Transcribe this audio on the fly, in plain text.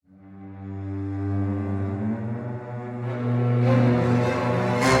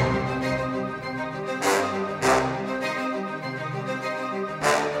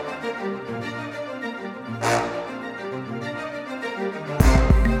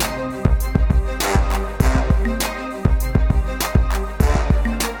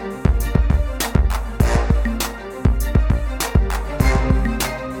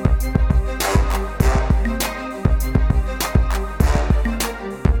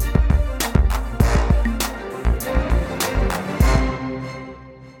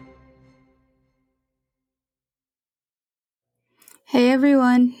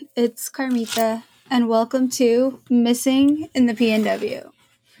it's Carmita, and welcome to Missing in the PNW.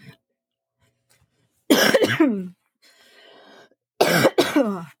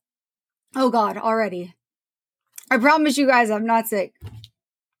 Oh God, already. I promise you guys I'm not sick.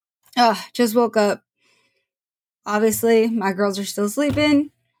 Just woke up. Obviously, my girls are still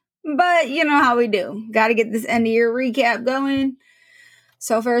sleeping, but you know how we do. Got to get this end of year recap going.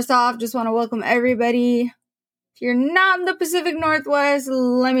 So first off, just want to welcome everybody. If you're not in the Pacific Northwest,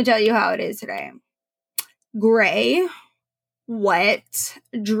 let me tell you how it is today. Gray, wet,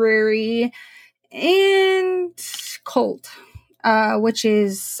 dreary, and cold, which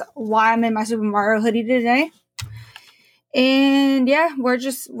is why I'm in my Super Mario hoodie today. And yeah, we're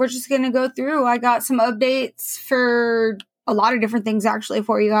just gonna go through. I got some updates for a lot of different things actually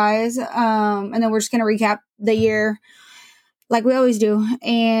for you guys, and then we're just gonna recap the year like we always do,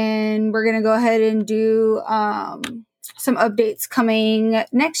 and we're gonna go ahead and do some updates coming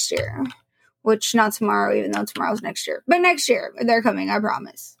next year, which not tomorrow, even though tomorrow's next year, but next year they're coming, I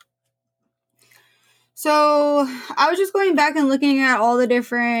promise. So I was just going back and looking at all the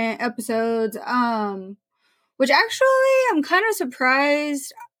different episodes, which actually I'm kind of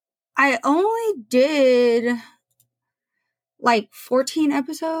surprised. I only did like 14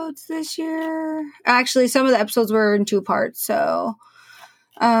 episodes this year. Actually, some of the episodes were in 2 parts. So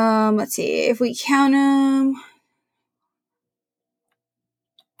let's see if we count them.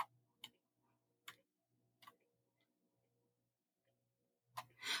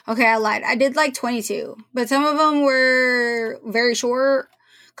 Okay, I lied. I did like 22, but some of them were very short,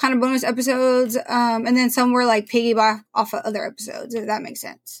 kind of bonus episodes, and then some were like piggyback off of other episodes, if that makes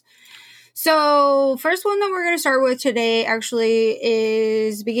sense. So, first one that we're going to start with today actually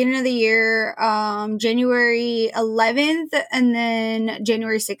is beginning of the year, January 11th and then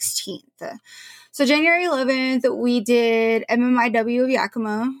January 16th. So, January 11th, we did MMIW of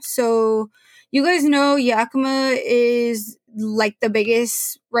Yakima. So, you guys know Yakima is like the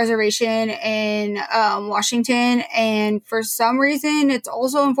biggest reservation in Washington, and for some reason it's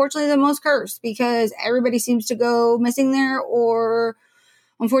also unfortunately the most cursed because everybody seems to go missing there or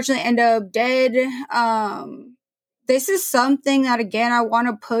unfortunately end up dead. This is something that again I want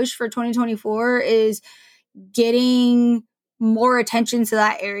to push for 2024 is getting more attention to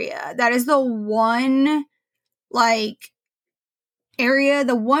that area. That is the one area,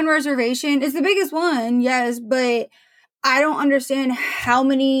 the one reservation. It's the biggest one, yes, but I don't understand how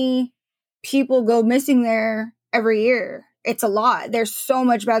many people go missing there every year. It's a lot. There's so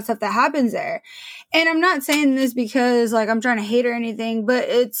much bad stuff that happens there. And I'm not saying this because I'm trying to hate or anything, but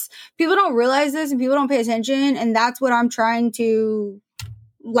it's people don't realize this and people don't pay attention. And that's what I'm trying to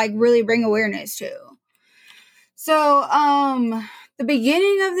really bring awareness to. So, the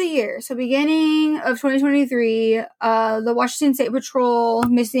beginning of the year, beginning of 2023, the Washington State Patrol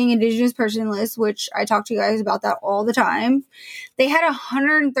missing Indigenous person list, which I talk to you guys about that all the time, they had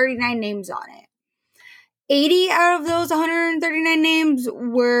 139 names on it. 80 out of those 139 names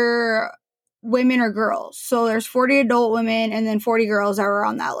were women or girls. So there's 40 adult women and then 40 girls that were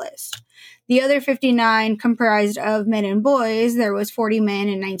on that list. The other 59 comprised of men and boys. There was 40 men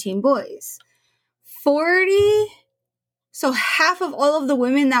and 19 boys. 40... So half of all of the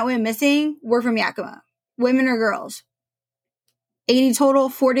women that went missing were from Yakima. Women or girls. 80 total,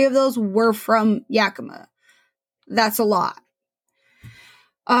 40 of those were from Yakima. That's a lot.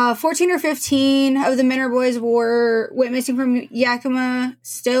 14 or 15 of the men or boys went missing from Yakima.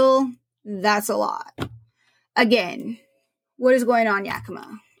 Still, that's a lot. Again, what is going on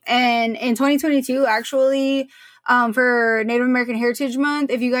Yakima? And in 2022, actually, for Native American Heritage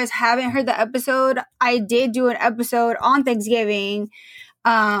Month, if you guys haven't heard the episode, I did do an episode on Thanksgiving.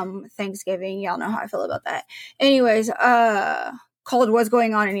 Thanksgiving, y'all know how I feel about that. Anyways, called What's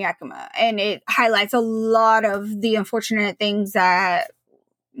Going On in Yakima. And it highlights a lot of the unfortunate things that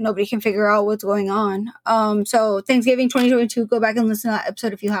nobody can figure out what's going on. So Thanksgiving 2022, go back and listen to that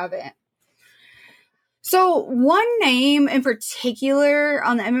episode if you haven't. So one name in particular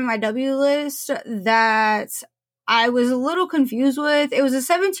on the MMIW list that I was a little confused with, it was a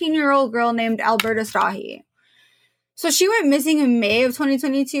 17-year-old girl named Alberta Stahi. So she went missing in May of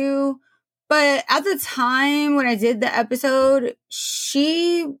 2022, but at the time when I did the episode,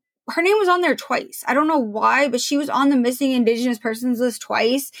 her name was on there twice. I don't know why, but she was on the missing Indigenous persons list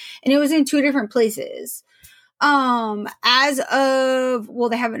twice, and it was in 2 different places. As of,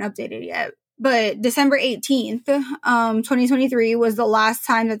 they haven't updated yet, but December 18th, 2023 was the last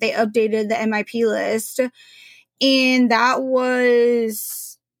time that they updated the MIP list. And that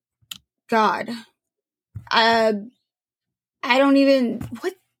was, God, I don't even,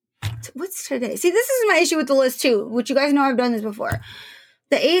 what's today? See, this is my issue with the list too, which you guys know I've done this before.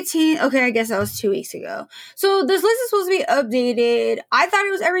 The 18th, okay, I guess that was 2 weeks ago. So this list is supposed to be updated. I thought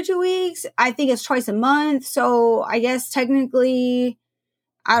it was every 2 weeks. I think it's twice a month. So I guess technically,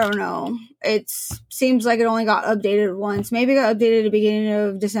 I don't know. It seems like it only got updated once. Maybe it got updated at the beginning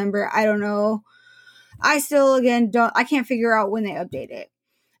of December. I don't know. I still, again, I can't figure out when they update it.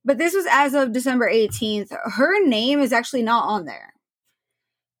 But this was as of December 18th. Her name is actually not on there.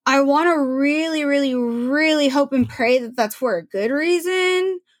 I want to really, really, really hope and pray that that's for a good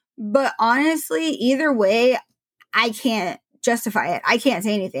reason. But honestly, either way, I can't justify it. I can't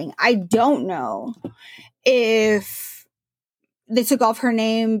say anything. I don't know if they took off her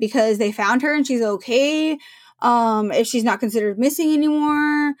name because they found her and she's okay. If she's not considered missing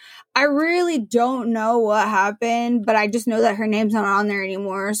anymore. I really don't know what happened, but I just know that her name's not on there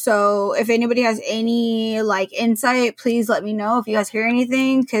anymore. So if anybody has any like insight, please let me know if you guys hear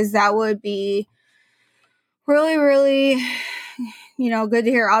anything, because that would be really, really, good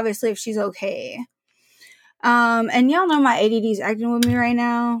to hear, obviously, if she's okay. And y'all know my ADD is acting with me right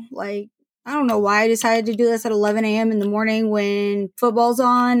now. Like, I don't know why I decided to do this at 11 a.m. in the morning when football's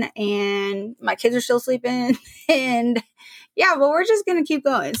on and my kids are still sleeping. And yeah, but we're just going to keep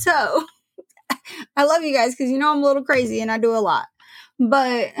going. So I love you guys because I'm a little crazy and I do a lot.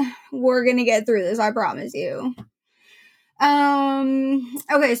 But we're going to get through this, I promise you.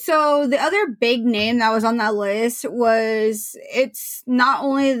 Okay, so the other big name that was on that list it's not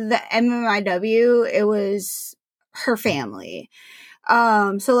only the MMIW, it was her family.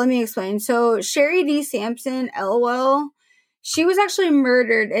 So let me explain. So Sherry D. Sampson, LOL, she was actually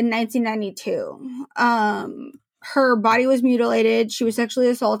murdered in 1992. Her body was mutilated. She was sexually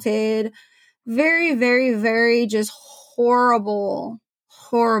assaulted. Very, very, very just horrible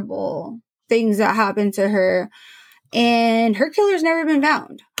things that happened to her. And her killer's never been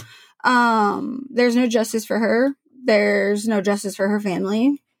found. There's no justice for her. There's no justice for her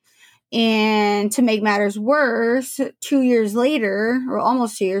family. And to make matters worse, 2 years later, or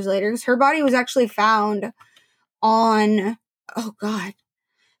almost 2 years later, because her body was actually found on, oh God,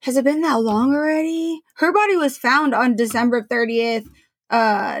 has it been that long already? Her body was found on December 30th,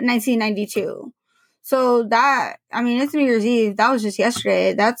 1992. So it's New Year's Eve. That was just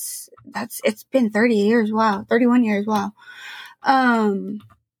yesterday. It's been 30 years. Wow. 31 years. Wow.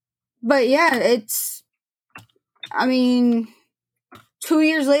 But yeah, 2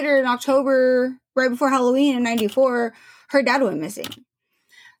 years later in October, right before Halloween in 94, her dad went missing.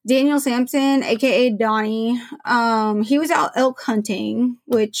 Daniel Sampson, aka Donnie, he was out elk hunting,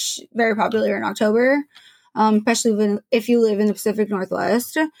 which very popular in October, especially if you live in the Pacific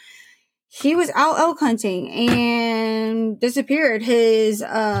Northwest. He was out elk hunting and disappeared. His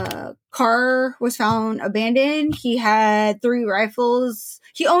car was found abandoned. He had 3 rifles.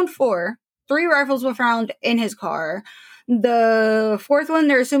 He owned 4. 3 rifles were found in his car. The 4th one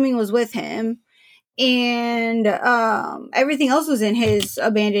they're assuming was with him. And everything else was in his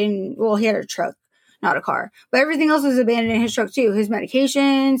abandoned, well, he had a truck, not a car. But everything else was abandoned in his truck too. His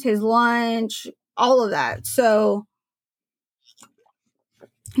medications, his lunch, all of that. So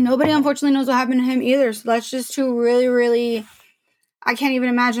nobody unfortunately knows what happened to him either. So that's just 2 really, really, I can't even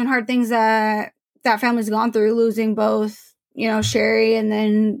imagine hard things that family's gone through, losing both, Sherry and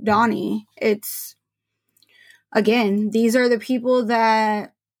then Donnie. Again, these are the people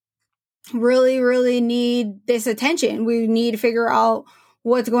that really, really need this attention. We need to figure out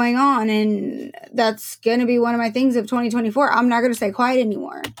what's going on. And that's going to be one of my things of 2024. I'm not going to stay quiet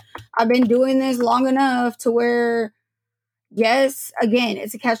anymore. I've been doing this long enough to where, yes, again,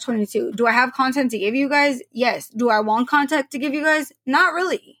 it's a catch-22. Do I have content to give you guys? Yes. Do I want content to give you guys? Not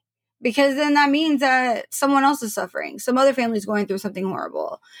really. Because then that means that someone else is suffering. Some other family's going through something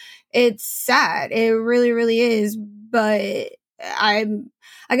horrible. It's sad. It really, really is. But I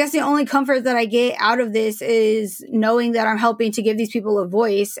guess the only comfort that I get out of this is knowing that I'm helping to give these people a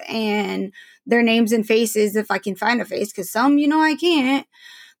voice and their names and faces, if I can find a face, because some, I can't,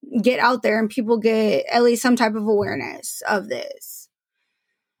 get out there and people get at least some type of awareness of this.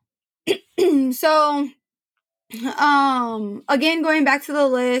 So, again, going back to the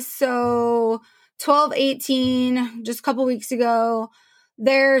list, so 12/18, just a couple weeks ago,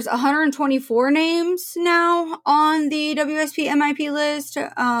 there's 124 names now on the WSP MIP list.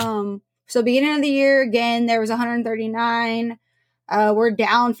 So beginning of the year, again, there was 139. We're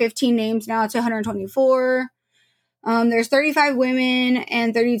down 15 names now to 124. There's 35 women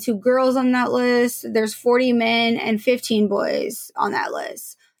and 32 girls on that list. There's 40 men and 15 boys on that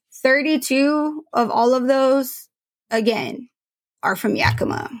list. 32 of all of those, again, are from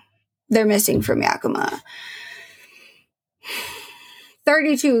Yakima. They're missing from Yakima.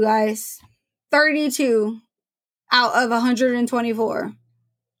 32, guys. 32 out of 124.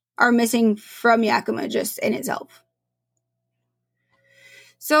 are missing from Yakima just in itself.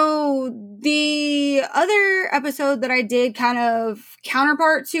 So the other episode that I did kind of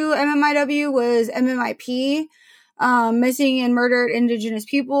counterpart to MMIW was MMIP, missing and murdered Indigenous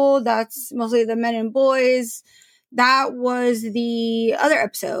people. That's mostly the men and boys. That was the other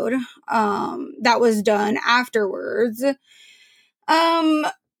episode that was done afterwards. We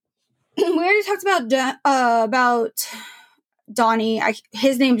already talked about Donnie.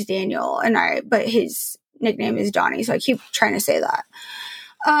 His name's Daniel, but his nickname is Donnie, so I keep trying to say that.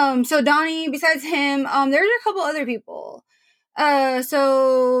 So Donnie, besides him, there's a couple other people.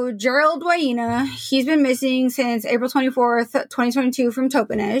 So Gerald Waina, he's been missing since April 24th, 2022 from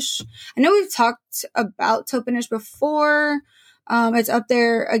Toppenish. I know we've talked about Toppenish before. It's up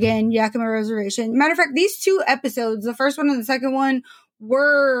there again, Yakima Reservation. Matter of fact, these two episodes, the first one and the second one,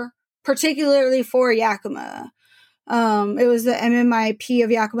 were particularly for Yakima. It was the MMIP of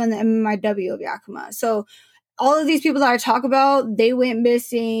Yakima and the MMIW of Yakima. So all of these people that I talk about, they went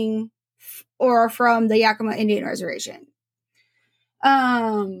missing or from the Yakima Indian Reservation.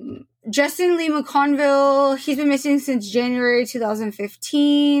 Justin Lee McConville, he's been missing since January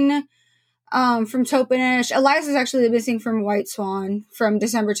 2015 from Toppenish. Elias is actually missing from White Swan from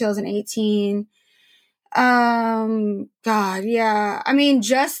December 2018. God, yeah. I mean,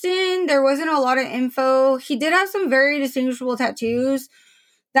 Justin, there wasn't a lot of info. He did have some very distinguishable tattoos.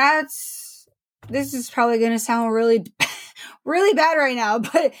 This is probably going to sound really, really bad right now,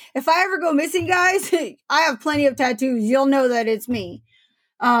 but if I ever go missing, guys, I have plenty of tattoos. You'll know that it's me.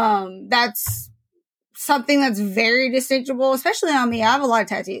 That's something that's very distinguishable, especially on me. I have a lot of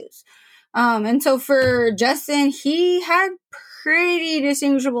tattoos. And so for Justin, he had pretty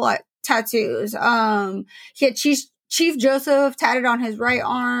distinguishable tattoos. He had Chief Joseph tatted on his right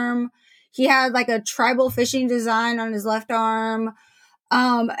arm. He had like a tribal fishing design on his left arm.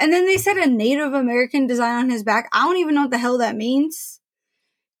 And then they said a Native American design on his back. I don't even know what the hell that means.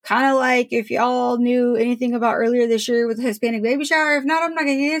 Kind of like if y'all knew anything about earlier this year with the Hispanic baby shower. If not, I'm not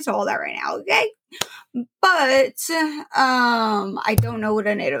going to get into all that right now, okay? But, I don't know what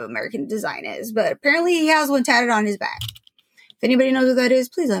a Native American design is, but apparently he has one tatted on his back. If anybody knows what that is,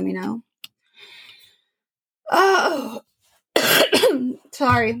 please let me know. Oh,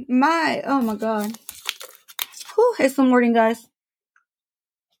 sorry. Oh my God. Whew, it's the morning, guys.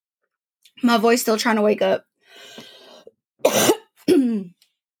 My voice still trying to wake up.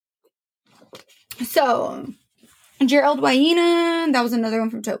 So, Gerald Waina, that was another one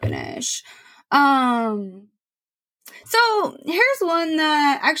from Toppenish. So, here's one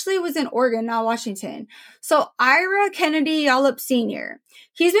that actually was in Oregon, not Washington. So, Ira Kennedy Yallop Sr.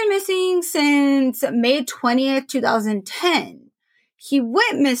 He's been missing since May 20th, 2010. He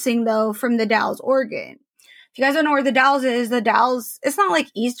went missing, though, from the Dalles, Oregon. If you guys don't know where the Dalles is, it's not like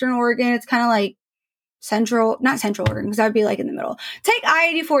Eastern Oregon. It's kind of like not Central Oregon, because that would be like in the middle. Take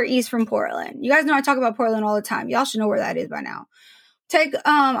I-84 East from Portland. You guys know I talk about Portland all the time. Y'all should know where that is by now. Take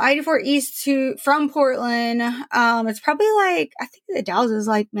I-84 East from Portland. It's probably like, I think the Dalles is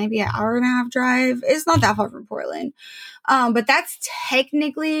like maybe an hour and a half drive. It's not that far from Portland. But that's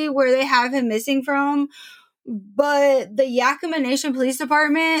technically where they have him missing from. But the Yakima Nation Police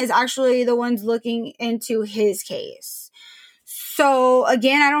Department is actually the ones looking into his case. So,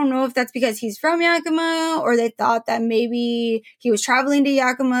 again, I don't know if that's because he's from Yakima or they thought that maybe he was traveling to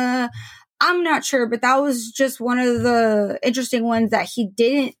Yakima. I'm not sure, but that was just one of the interesting ones that he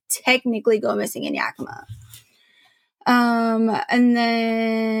didn't technically go missing in Yakima. And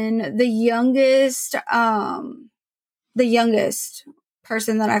then the youngest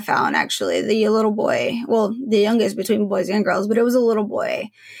person that I found, actually, the little boy, well, the youngest between boys and girls, but it was a little boy.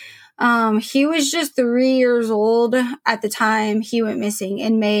 He was just 3 years old at the time he went missing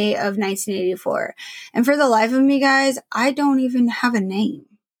in May of 1984. And for the life of me, guys, I don't even have a name.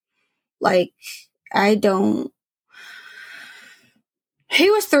 Like, I don't. He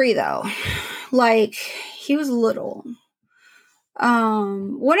was 3, though. Like, he was little.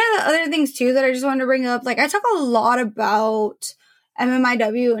 One of the other things, too, that I just wanted to bring up, like, I talk a lot about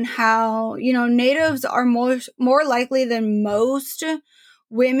MMIW and how, natives are more likely than most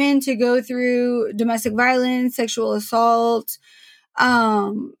women to go through domestic violence, sexual assault.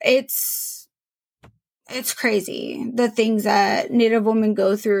 It's crazy, the things that Native women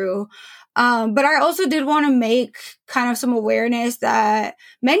go through. But I also did want to make kind of some awareness that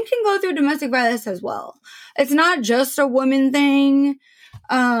men can go through domestic violence as well. It's not just a woman thing.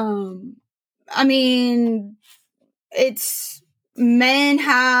 I mean, men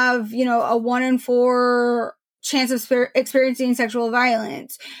have, a 1 in 4 chance of experiencing sexual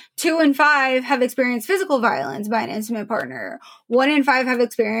violence. 2 in 5 have experienced physical violence by an intimate partner. 1 in 5 have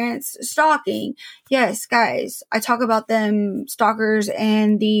experienced stalking. Yes, guys, I talk about them stalkers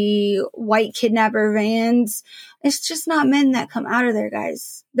and the white kidnapper vans. It's just not men that come out of there,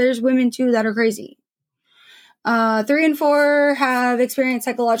 guys. There's women too that are crazy. 3 in 4 have experienced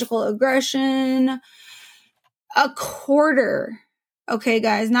psychological aggression. A quarter, okay,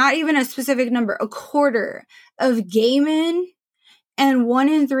 guys, not even a specific number, a quarter of gay men and 1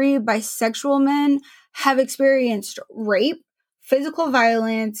 in 3 bisexual men have experienced rape, physical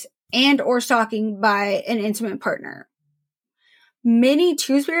violence, and or stalking by an intimate partner. Many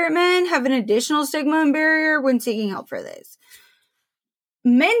two-spirit men have an additional stigma and barrier when seeking help for this.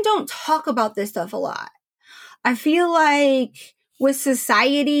 Men don't talk about this stuff a lot. I feel like with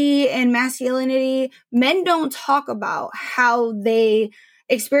society and masculinity, men don't talk about how they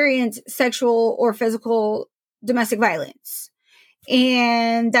experience sexual or physical domestic violence.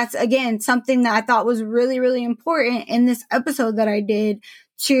 And that's, again, something that I thought was really, really important in this episode that I did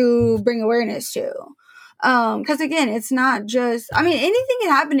to bring awareness to. Because, again, it's not just, I mean, anything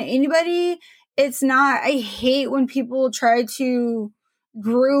can happen to anybody. It's not, I hate when people try to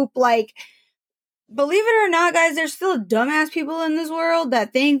group, like, believe it or not, guys, there's still dumbass people in this world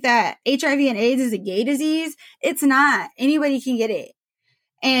that think that HIV and AIDS is a gay disease. It's not. Anybody can get it.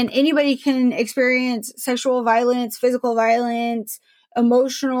 And anybody can experience sexual violence, physical violence,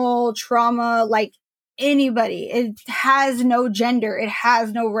 emotional trauma, like anybody. It has no gender. It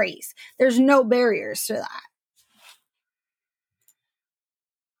has no race. There's no barriers to that.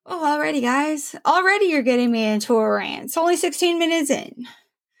 Oh, already, guys. Already you're getting me into a rant. It's only 16 minutes in.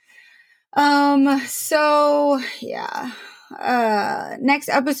 So yeah. Next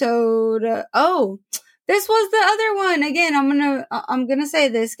episode. Oh, this was the other one. Again, I'm gonna say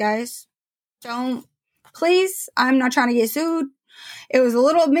this, guys. Please, I'm not trying to get sued. It was a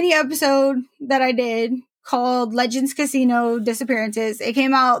little mini episode that I did called Legends Casino Disappearances. It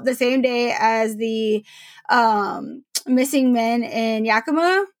came out the same day as the, missing men in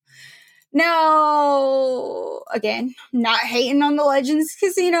Yakima. Now, again, not hating on the Legends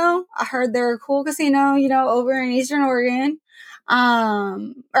Casino. I heard they're a cool casino, over in Eastern Oregon.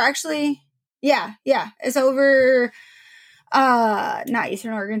 Or actually, yeah, it's over, not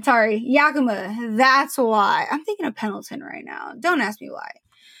Eastern Oregon, sorry, Yakima. That's why. I'm thinking of Pendleton right now. Don't ask me why.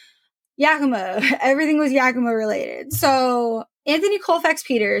 Yakima. Everything was Yakima related. So, Anthony Colfax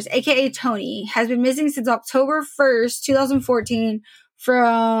Peters, aka Tony, has been missing since October 1st, 2014,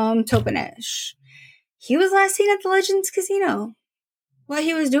 from Topanesh. He was last seen at the Legends Casino. While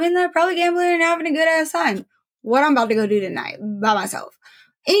he was doing that, probably gambling and having a good ass time. What I'm about to go do tonight by myself.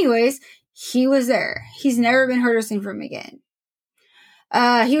 Anyways, he was there. He's never been heard or seen from again.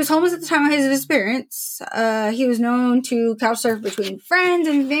 He was homeless at the time of his disappearance. He was known to couch surf between friends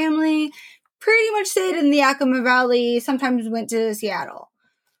and family. Pretty much stayed in the Yakima Valley. Sometimes went to Seattle.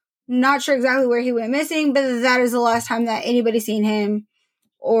 Not sure exactly where he went missing, but that is the last time that anybody seen him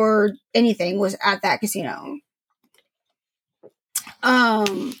or anything was at that casino.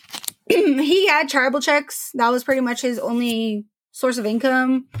 He had charitable checks. That was pretty much his only source of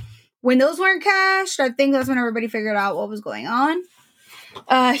income. When those weren't cashed, I think that's when everybody figured out what was going on.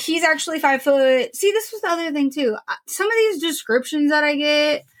 He's actually 5 foot. See, this was the other thing too. Some of these descriptions that I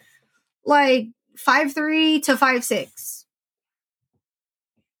get, like 5'3" to 5'6".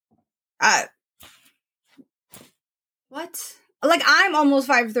 What? Like, I'm almost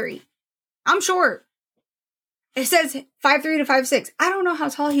 5'3". I'm short. It says 5'3" to 5'6". I don't know how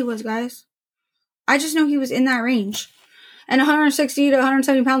tall he was, guys. I just know he was in that range. And 160 to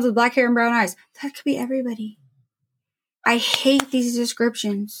 170 pounds with black hair and brown eyes. That could be everybody. I hate these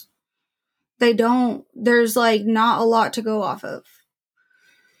descriptions. There's like not a lot to go off of.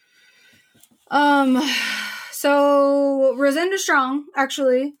 So Rosenda Strong,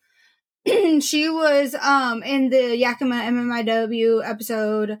 actually, she was in the Yakima MMIW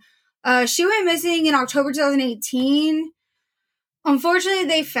episode. She went missing in October 2018. Unfortunately,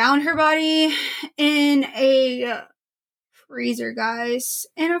 they found her body in a freezer, guys.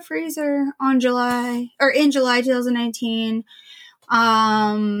 In a freezer in July 2019.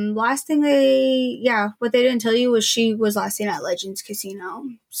 Last thing what they didn't tell you was she was last seen at Legends Casino.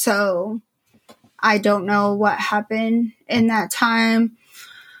 So I don't know what happened in that time.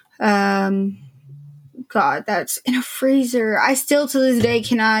 God, that's in a freezer. I still to this day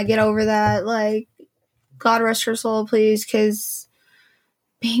cannot get over that. Like, God rest her soul, please, because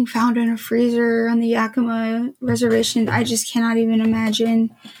being found in a freezer on the Yakima reservation, I just cannot even imagine.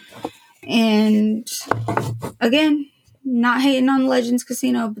 And again, not hating on Legends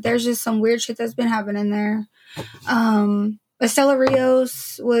Casino, but there's just some weird shit that's been happening there. Estela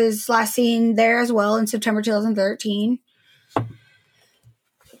Rios was last seen there as well in September 2013.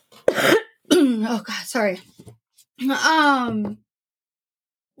 Oh God, sorry. This one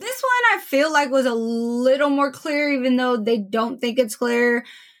I feel like was a little more clear, even though they don't think it's clear.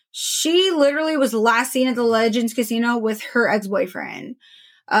 She literally was last seen at the Legends Casino with her ex-boyfriend,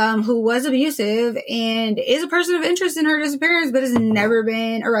 who was abusive and is a person of interest in her disappearance, but has never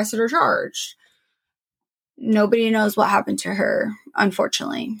been arrested or charged. Nobody knows what happened to her,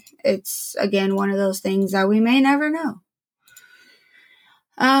 unfortunately. It's, again, one of those things that we may never know.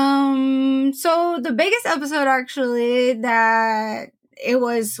 So the biggest episode, actually, that it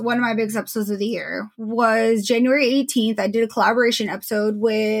was one of my biggest episodes of the year, was January 18th. I did a collaboration episode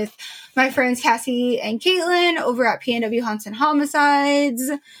with my friends Cassie and Caitlin over at PNW Haunts and Homicides.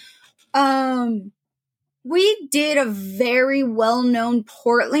 We did a very well-known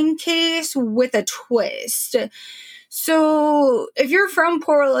Portland case with a twist. So if you're from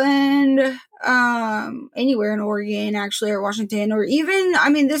Portland, anywhere in Oregon, actually, or Washington, or even, I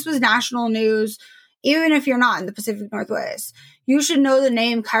mean, this was national news, even if you're not in the Pacific Northwest, you should know the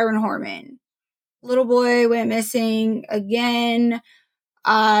name Kyron Horman. Little boy went missing again.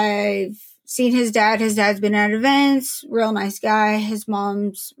 I've seen his dad. His dad's been at events. Real nice guy. His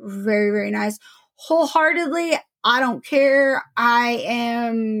mom's very, very nice. Wholeheartedly, I don't care. I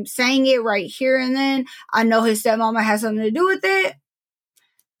am saying it right here and then. I know his stepmama has something to do with it.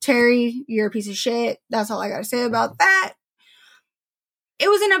 Terry, you're a piece of shit. That's all I gotta say about that. It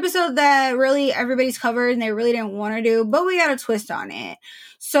was an episode that really everybody's covered and they really didn't want to do, but we got a twist on it.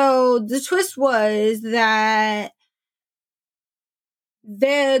 So the twist was that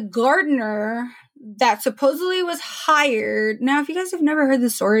the gardener that supposedly was hired. Now, if you guys have never heard the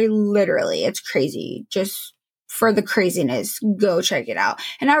story, literally, it's crazy. Just for the craziness, go check it out.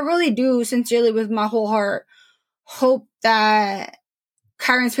 And I really do, sincerely, with my whole heart, hope that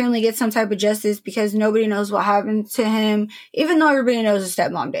Kyron's family gets some type of justice, because nobody knows what happened to him, even though everybody knows his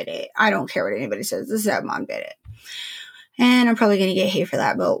stepmom did it. I don't care what anybody says. The stepmom did it. And I'm probably going to get hate for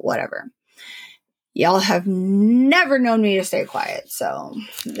that, but whatever. Y'all have never known me to stay quiet, so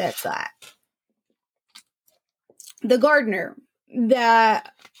that's that. The gardener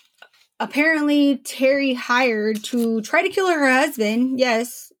that apparently Terry hired to try to kill her husband,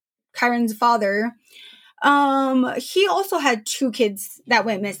 yes, Kyron's father, he also had 2 kids that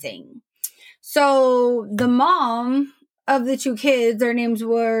went missing. So the mom of the 2 kids, their names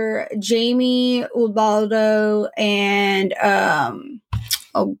were Jamie Ubaldo and,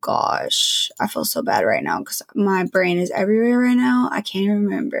 oh gosh, I feel so bad right now because my brain is everywhere right now. I can't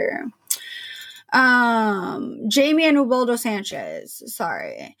remember. Jamie and Ubaldo Sanchez.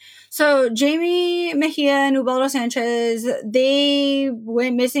 Sorry. So Jamie Mejia and Ubaldo Sanchez, they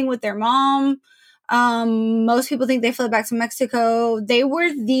went missing with their mom. Most people think they fled back to Mexico. They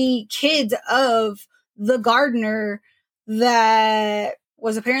were the kids of the gardener that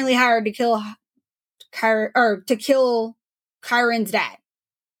was apparently hired to kill Kyron's dad.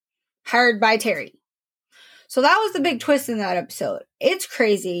 Hired by Terry. So that was the big twist in that episode. It's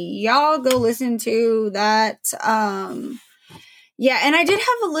crazy. Y'all go listen to that. Yeah, and I did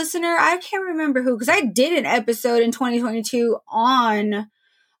have a listener, I can't remember who, because I did an episode in 2022 on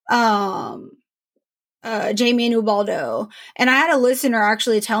Jamie and Ubaldo. And I had a listener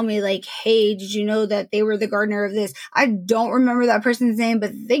actually tell me, like, hey, did you know that they were the gardener of this? I don't remember that person's name,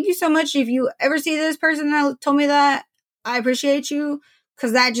 but thank you so much. If you ever see this person that told me that, I appreciate you,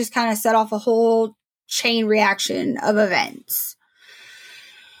 because that just kind of set off a whole chain reaction of events.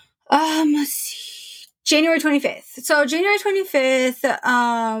 Let's see. January 25th. So January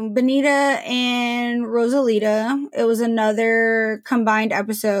 25th, Benita and Rosalita. It was another combined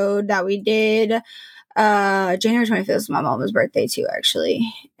episode that we did. January 25th is my mom's birthday too,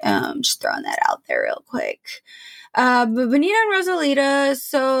 actually. Just throwing that out there real quick. But Benita and Rosalita.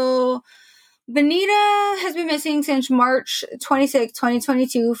 So Benita has been missing since March 26,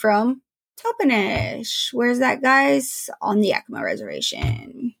 2022 from Toppenish. Where's that, guys? On the Yakima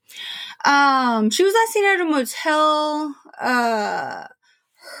Reservation. She was last seen at a motel.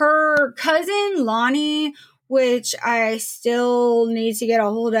 Her cousin, Lonnie, which I still need to get a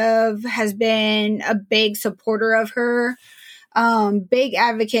hold of, has been a big supporter of her. Big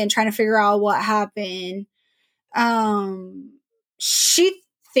advocate in trying to figure out what happened. She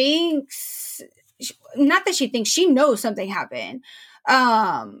thinks, not that she thinks, she knows something happened.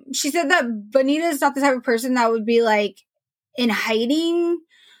 She said that Benita is not the type of person that would be like in hiding.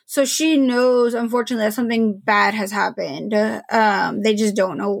 So she knows, unfortunately, that something bad has happened. They just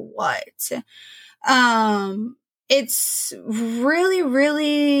don't know what. it's really,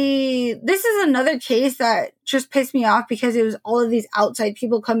 really, this is another case that just pissed me off because it was all of these outside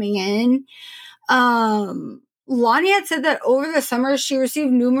people coming in. Lonnie had said that over the summer, she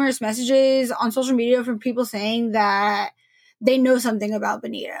received numerous messages on social media from people saying that they know something about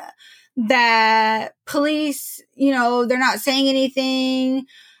Benita, that police, they're not saying anything.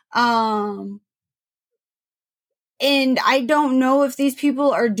 And I don't know if these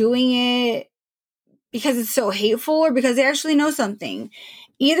people are doing it because it's so hateful or because they actually know something.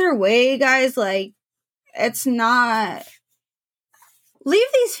 Either way, guys, like, it's not... Leave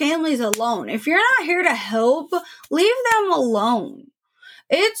these families alone. If you're not here to help, leave them alone.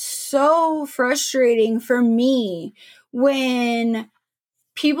 It's so frustrating for me when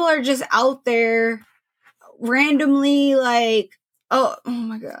people are just out there randomly like, oh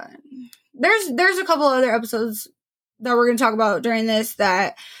my God. There's a couple other episodes that we're going to talk about during this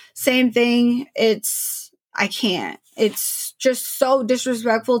that same thing. I can't. It's just so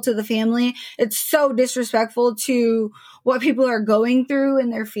disrespectful to the family. It's so disrespectful to what people are going through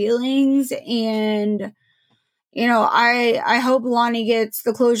and their feelings. And, I hope Lonnie gets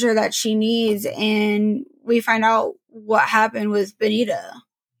the closure that she needs and we find out what happened with Benita.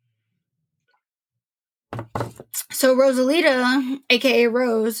 So Rosalita, aka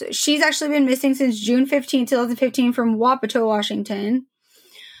Rose, she's actually been missing since June 15, 2015 from Wapato, Washington.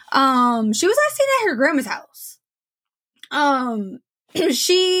 She was last seen at her grandma's house.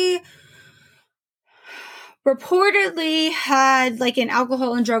 She reportedly had like an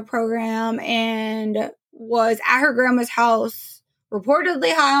alcohol and drug program and was at her grandma's house,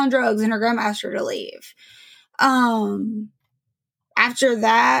 reportedly high on drugs, and her grandma asked her to leave. After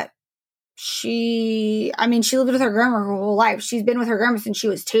that, she lived with her grandma her whole life. She's been with her grandma since she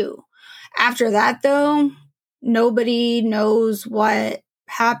was 2. After that, though, nobody knows what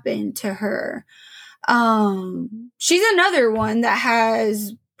happened to her. She's another one that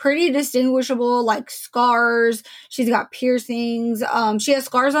has pretty distinguishable, like, scars. She's got piercings. She has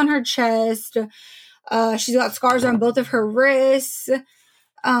scars on her chest. She's got scars on both of her wrists. She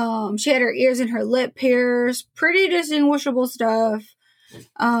had her ears and her lip pierced. Pretty distinguishable stuff.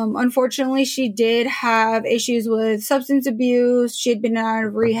 Unfortunately, she did have issues with substance abuse. She had been out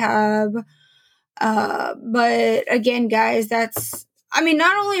of rehab. But again, guys,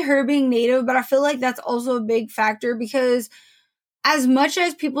 not only her being Native, but I feel like that's also a big factor because as much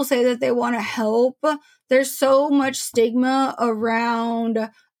as people say that they want to help, there's so much stigma around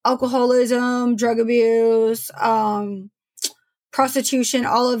alcoholism, drug abuse, prostitution,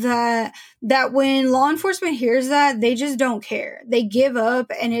 all of that when law enforcement hears that, they just don't care. They give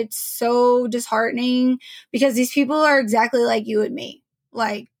up, and it's so disheartening because these people are exactly like you and me.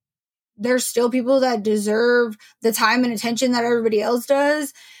 Like, there's still people that deserve the time and attention that everybody else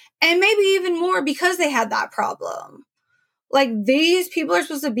does, and maybe even more because they had that problem. Like, these people are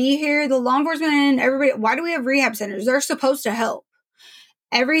supposed to be here, the law enforcement and everybody. Why do we have rehab centers? They're supposed to help.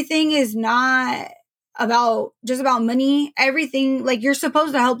 Everything is not just about money. Everything, like, you're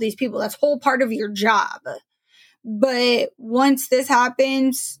supposed to help these people. That's whole part of your job. But once this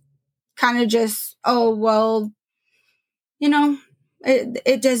happens, kind of just, oh, well,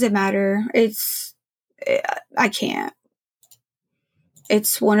 it doesn't matter. I can't.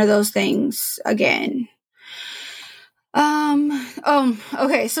 It's one of those things again.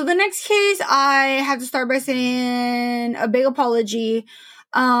 Okay. So the next case, I have to start by saying a big apology.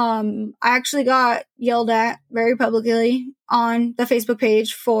 I actually got yelled at very publicly on the Facebook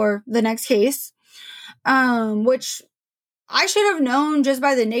page for the next case, which I should have known just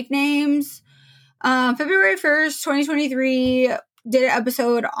by the nicknames. February 1st, 2023, did an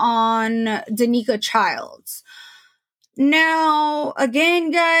episode on Danica Childs. Now,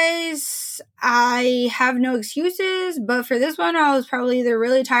 again, guys, I have no excuses, but for this one, I was probably either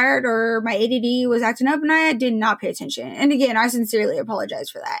really tired or my ADD was acting up and I did not pay attention. And again, I sincerely apologize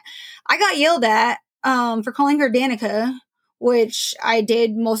for that. I got yelled at for calling her Danica, which I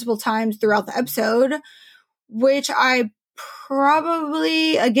did multiple times throughout the episode, which I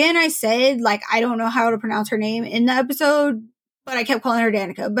probably, again, I said, like, I don't know how to pronounce her name in the episode, but I kept calling her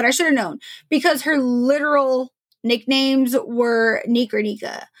Danica, but I should have known because her literal nicknames were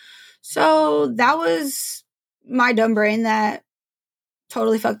Nika. So that was my dumb brain that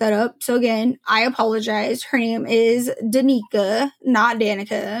totally fucked that up. So again, I apologize. Her name is Danica, not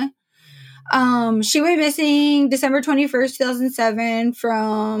Danica. She went missing December 21st, 2007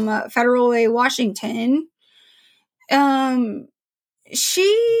 from Federal Way, Washington. Some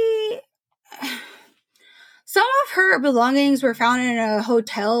of her belongings were found in a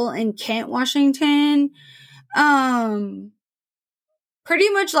hotel in Kent, Washington. Pretty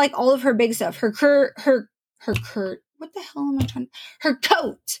much like all of her big stuff, her what the hell am I trying? Her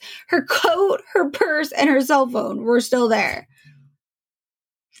coat, her purse, and her cell phone were still there.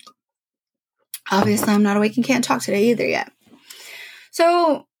 Obviously, I'm not awake and can't talk today either yet.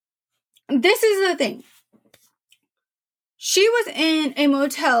 So, this is the thing. She was in a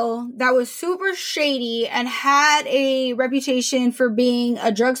motel that was super shady and had a reputation for being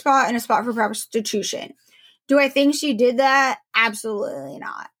a drug spot and a spot for prostitution. Do I think she did that? Absolutely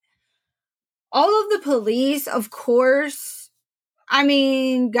not. All of the police, of course. I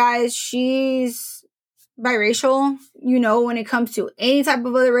mean, guys, she's biracial. You know, when it comes to any type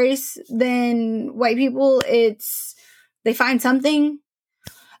of other race than white people, they find something.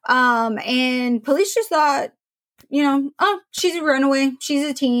 And police just thought, you know, oh, she's a runaway. She's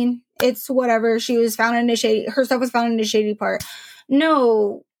a teen. It's whatever. Her stuff was found in a shady part.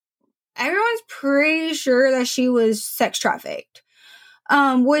 No, everyone's pretty sure that she was sex trafficked.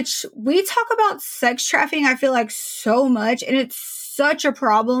 Which we talk about sex trafficking, I feel like, so much, and it's such a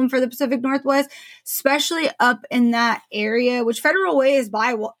problem for the Pacific Northwest, especially up in that area, which Federal Way is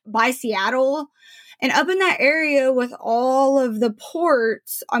by Seattle. And up in that area with all of the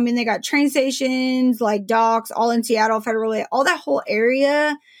ports, I mean, they got train stations, like docks, all in Seattle, Federal Way, all that whole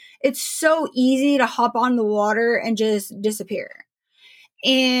area. It's so easy to hop on the water and just disappear.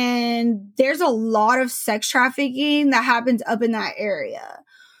 And there's a lot of sex trafficking that happens up in that area.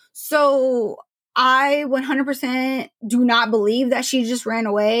 So I 100% do not believe that she just ran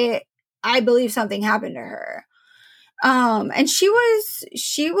away. I believe something happened to her. And she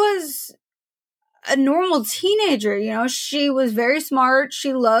was a normal teenager, you know. She was very smart.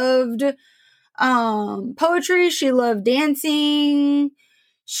 She loved poetry. She loved dancing.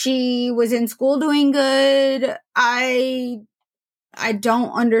 She was in school doing good. I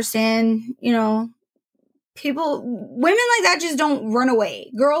don't understand, you know, women like that just don't run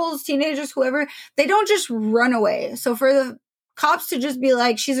away. Girls, teenagers, whoever, they don't just run away. So for the cops to just be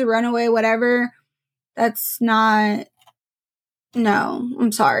like, she's a runaway, whatever, that's not, no,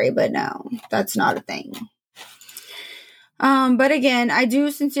 I'm sorry, but no, that's not a thing. But again, I do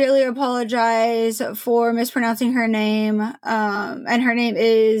sincerely apologize for mispronouncing her name. And her name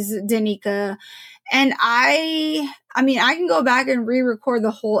is Danica. And I mean, I can go back and re-record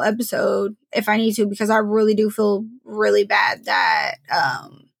the whole episode if I need to, because I really do feel really bad that,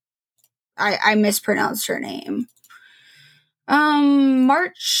 I mispronounced her name.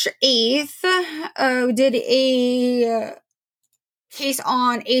 March 8th, we did a case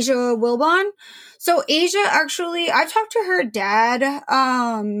on Asia Wilbon. So Asia, actually, I talked to her dad.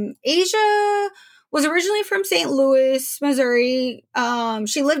 Asia was originally from St. Louis, Missouri.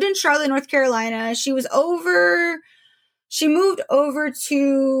 She lived in Charlotte, North Carolina. She moved over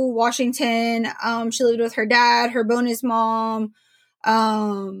to Washington. She lived with her dad, her bonus mom.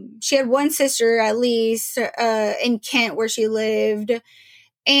 She had one sister, at least, in Kent, where she lived.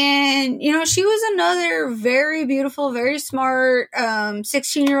 And, you know, she was another very beautiful, very smart,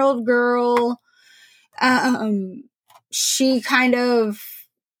 16-year-old girl. She kind of,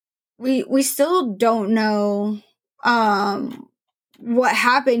 we still don't know, what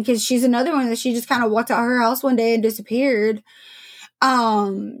happened, because she's another one that she just kind of walked out her house one day and disappeared.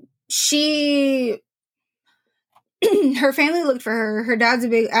 Her family looked for her. Her dad's a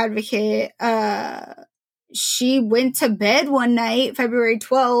big advocate. She went to bed one night, February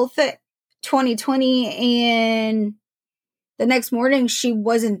 12th, 2020, and the next morning she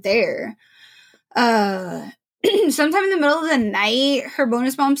wasn't there. Sometime in the middle of the night, her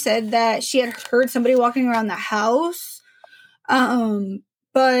bonus mom said that she had heard somebody walking around the house.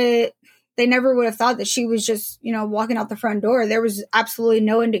 But they never would have thought that she was just, you know, walking out the front door. There was absolutely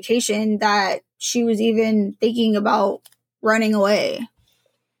no indication that she was even thinking about running away.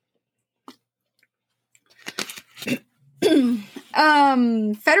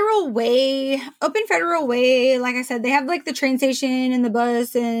 Federal Way, Open Federal Way, like I said, they have like the train station and the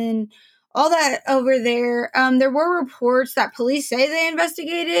bus and all that over there. There were reports that police say they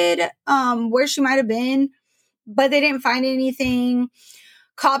investigated where she might have been, but they didn't find anything.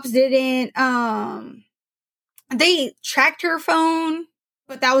 Cops didn't. They tracked her phone,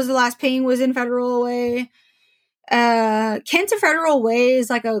 but that was the last ping was in Federal Way. Kent to Federal Way is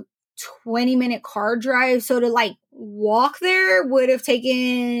like a 20-minute car drive, so to like walk there would have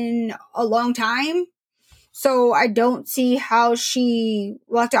taken a long time. So I don't see how she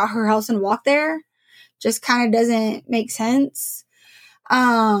walked out her house and walked there. Just kind of doesn't make sense.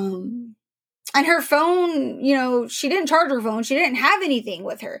 And her phone, you know, she didn't charge her phone. She didn't have anything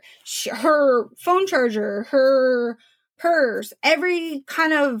with her. Her phone charger, her purse, every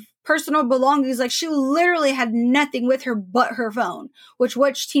kind of personal belongings. Like, she literally had nothing with her but her phone,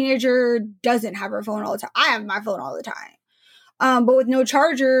 which teenager doesn't have her phone all the time? I have my phone all the time. But with no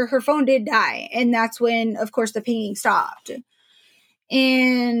charger, her phone did die. And that's when, of course, the pinging stopped.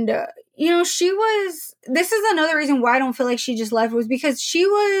 And, this is another reason why I don't feel like she just left, was because she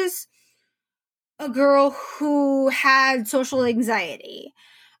was a girl who had social anxiety.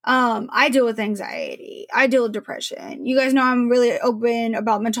 I deal with anxiety. I deal with depression. You guys know I'm really open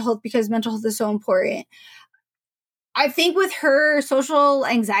about mental health because mental health is so important. I think with her social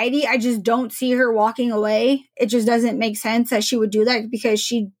anxiety, I just don't see her walking away. It just doesn't make sense that she would do that because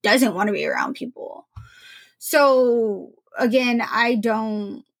she doesn't want to be around people. So again,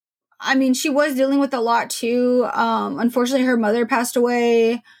 she was dealing with a lot too. Unfortunately, her mother passed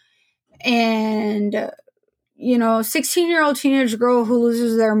away, and 16-year-old teenage girl who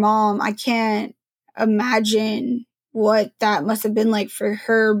loses their mom, I can't imagine what that must have been like for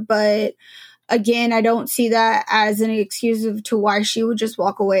her. But again, I don't see that as an excuse to why she would just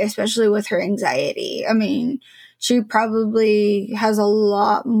walk away, especially with her anxiety. I mean, she probably has a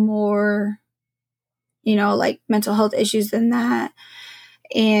lot more, like mental health issues than that.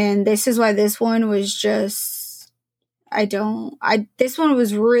 And this is why this one was just, this one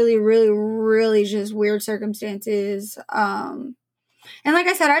was really, really, really just weird circumstances. And like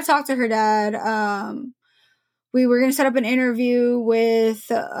I said, I've talked to her dad. We were going to set up an interview with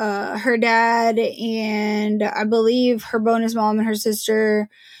her dad and I believe her bonus mom and her sister.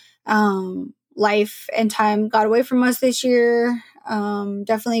 Life and time got away from us this year.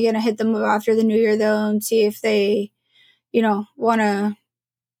 Definitely going to hit them after the new year though and see if they, want to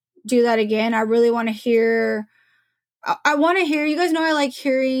do that again. I really want to hear. I want to hear. You guys know I like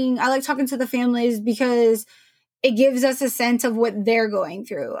talking to the families because it gives us a sense of what they're going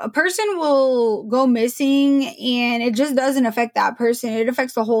through. A person will go missing and it just doesn't affect that person. It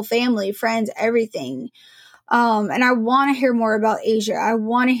affects the whole family, friends, everything. And I want to hear more about Asia. I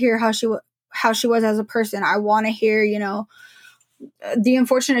want to hear how she was as a person. I want to hear, the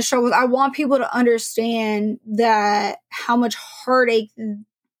unfortunate struggles. I want people to understand that how much heartache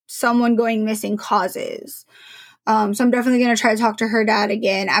someone going missing causes. So I'm definitely going to try to talk to her dad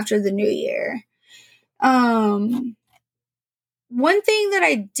again after the new year. One thing that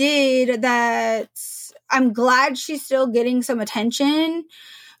I did that I'm glad she's still getting some attention.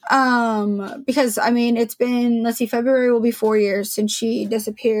 Because it's been, February will be 4 years since she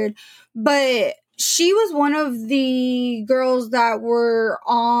disappeared, but she was one of the girls that were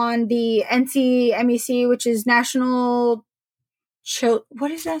on the NCMEC, which is National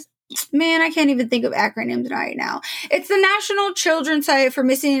what is that? Man, I can't even think of acronyms right now. It's the National Children's Site for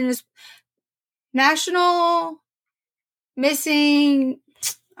National Missing.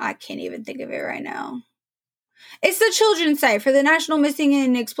 I can't even think of it right now. It's the children's site for the National Missing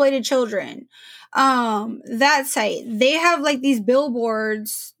and Exploited Children. That site, they have these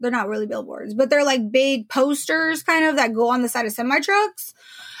billboards. They're not really billboards, but they're big posters kind of that go on the side of semi trucks.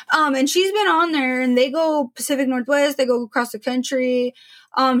 And she's been on there and they go Pacific Northwest, they go across the country.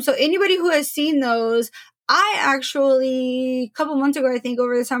 So anybody who has seen those, I actually, a couple months ago, I think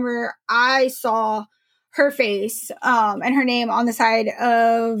over the summer, I saw her face, and her name on the side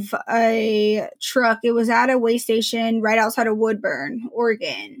of a truck. It was at a way station right outside of Woodburn,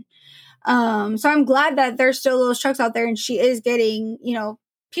 Oregon. So I'm glad that there's still those trucks out there and she is getting,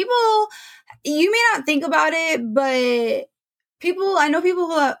 people, you may not think about it, but I know people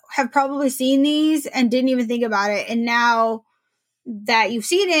who have probably seen these and didn't even think about it. And now that you've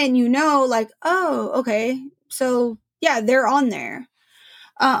seen it and oh, okay. So yeah, they're on there.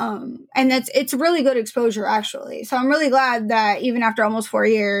 And it's really good exposure actually. So I'm really glad that even after almost 4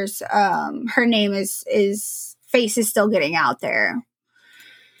 years, her name face is still getting out there.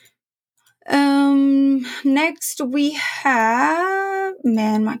 Next we have,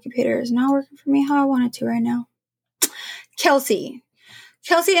 man, my computer is not working for me how I want it to right now. Kelsey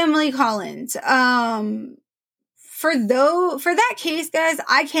Emily Collins. For that case, guys,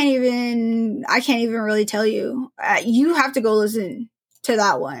 I can't even really tell you. You have to go listen to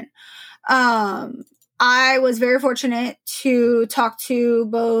that one. I was very fortunate to talk to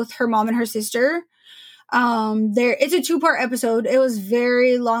both her mom and her sister. It's a 2-part episode. It was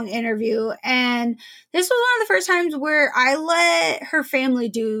very long interview. And this was one of the first times where I let her family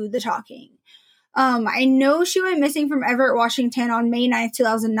do the talking. I know she went missing from Everett, Washington on May 9th,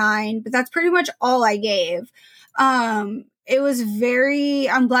 2009, but that's pretty much all I gave. it was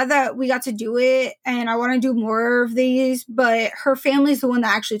I'm glad that we got to do it, and I want to do more of these, but her family's the one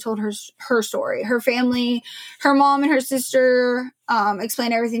that actually told her story. Her family, her mom and her sister,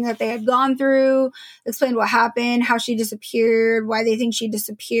 explained everything that they had gone through, explained what happened, how she disappeared, why they think she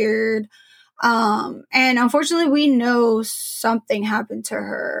disappeared. And unfortunately we know something happened to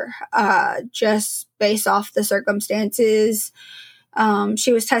her, just based off the circumstances.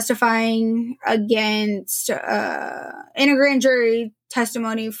 She was testifying against, in a grand jury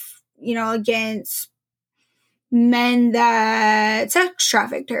testimony, against men that sex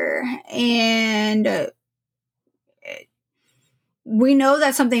trafficked her. And we know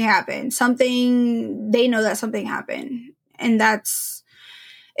that something happened. They know that something happened. And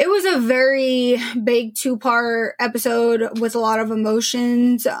it was a very big 2-part episode with a lot of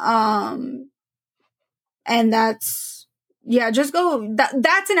emotions. And just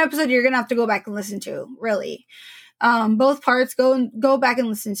that's an episode you're gonna have to go back and listen to, really. Both parts, go back and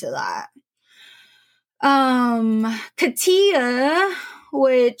listen to that. Katia,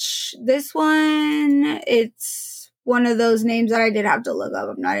 which this one, it's one of those names that I did have to look up.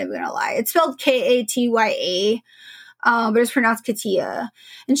 I'm not even gonna lie. It's spelled Katya, but it's pronounced Katia.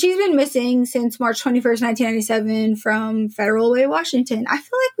 And she's been missing since March 21st, 1997 from Federal Way, Washington. I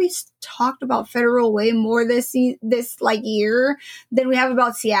feel like we talked about Federal Way more this year than we have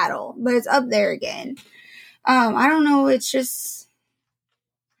about Seattle, but it's up there again. I don't know. It's just,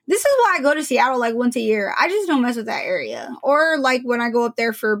 this is why I go to Seattle like once a year. I just don't mess with that area, or like when I go up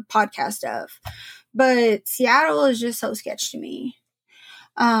there for podcast stuff. But Seattle is just so sketch to me.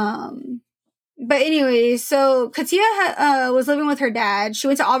 But anyway, so Katia was living with her dad. She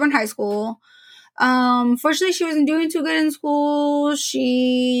went to Auburn High School. Fortunately, she wasn't doing too good in school.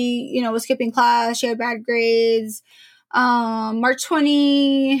 She, was skipping class. She had bad grades. March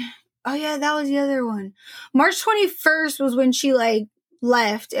 20. Oh yeah, that was the other one. March 21st was when she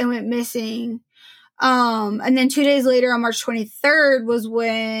left and went missing. And then 2 days later, on March 23rd, was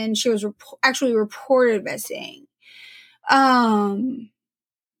when she was actually reported missing.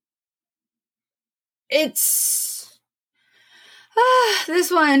 It's this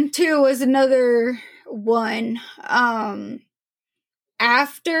one too was another one.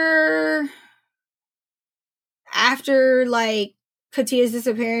 After Katia's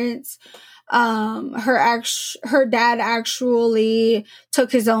disappearance, her dad actually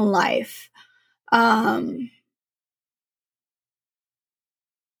took his own life. Another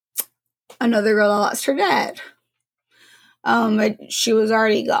girl that lost her dad. But she was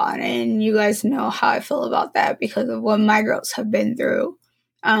already gone, and you guys know how I feel about that because of what my girls have been through.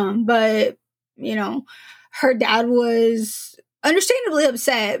 But her dad was understandably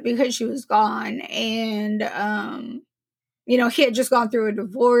upset because she was gone, and he had just gone through a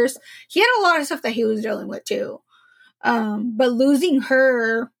divorce. He had a lot of stuff that he was dealing with too. But losing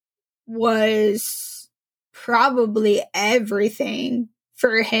her was probably everything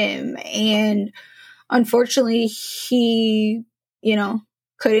for him, and unfortunately, he,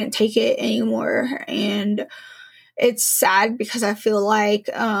 couldn't take it anymore. And it's sad because I feel like,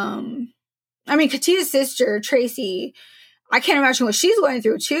 Katia's sister, Tracy, I can't imagine what she's going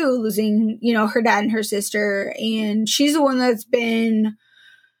through too, losing, her dad and her sister. And she's the one that's been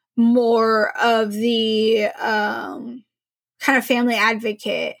more of the kind of family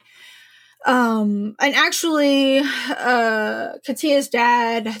advocate. And actually, Katia's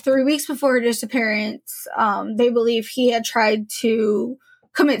dad, 3 weeks before her disappearance, they believe he had tried to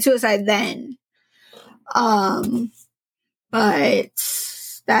commit suicide then. But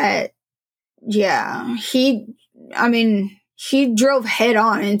that, yeah, he drove head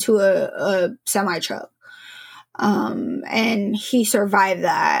on into a semi truck. And he survived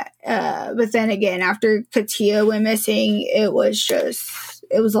that. But then again, after Katia went missing, it was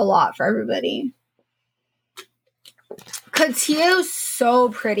a lot for everybody. Katia was so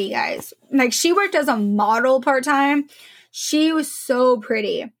pretty, guys. She worked as a model part-time. She was so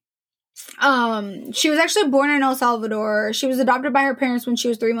pretty. She was actually born in El Salvador. She was adopted by her parents when she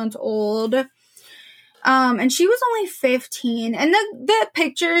was 3 months old. And she was only 15. And the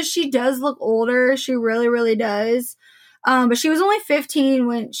pictures, she does look older. She really, really does. But she was only 15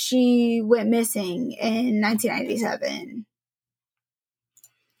 when she went missing in 1997.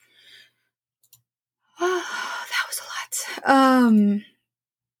 Oh, that was a lot.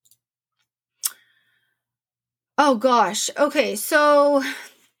 Oh gosh. Okay, so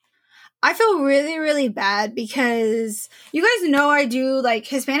I feel really, really bad because you guys know I do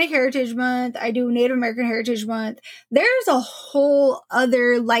Hispanic Heritage Month. I do Native American Heritage Month. There's a whole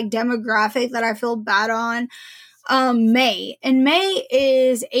other demographic that I feel bad on. May. And May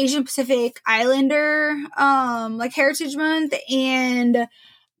is Asian Pacific Islander, like Heritage Month. And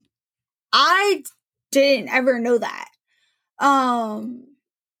I didn't ever know that.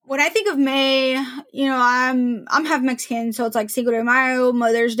 When I think of May, you know, I'm half Mexican, so it's like Cinco de Mayo,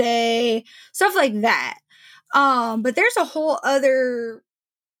 Mother's Day, stuff like that. But there's a whole other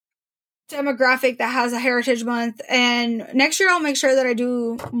demographic that has a Heritage Month, and next year I'll make sure that I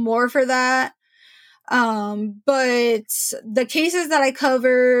do more for that. But the cases that I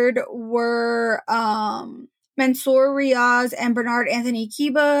covered were Mansoor Riaz and Bernard Anthony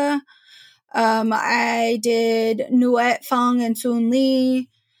Kiba. I did Nuet Fung and Soon Lee.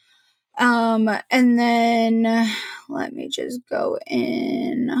 And then let me just go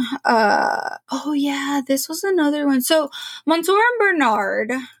in. Oh yeah, this was another one. So Mansoor and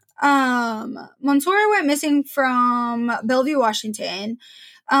Bernard. Mansoor went missing from Bellevue, Washington.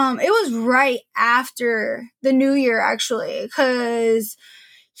 It was right after the New Year, actually, because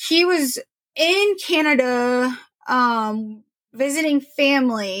he was in Canada, visiting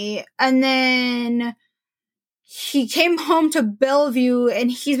family, and then he came home to Bellevue,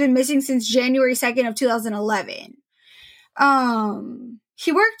 and he's been missing since January 2nd of 2011.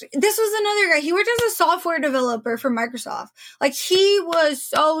 This was another guy. He worked as a software developer for Microsoft. Like, he was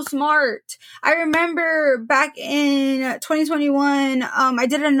so smart. I remember back in 2021, I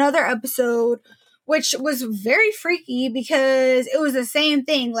did another episode, which was very freaky because it was the same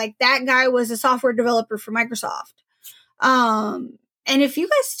thing. Like, that guy was a software developer for Microsoft. And if you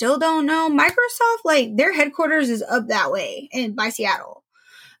guys still don't know, Microsoft, like, their headquarters is up that way by Seattle.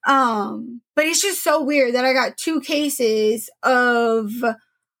 But it's just so weird that I got 2 cases of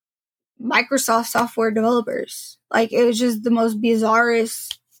Microsoft software developers. Like, it was just the most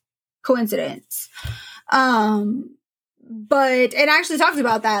bizarrest coincidence. But it actually talks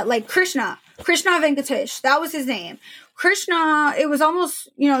about that. Like, Krishna Venkatesh, that was his name. Krishna, it was almost,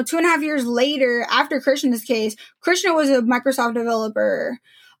 2.5 years later after Krishna's case, Krishna was a Microsoft developer.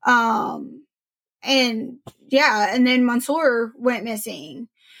 And then Mansoor went missing.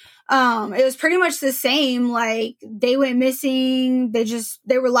 It was pretty much the same. Like, they went missing.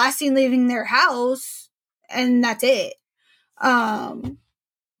 They were last seen leaving their house, and that's it. But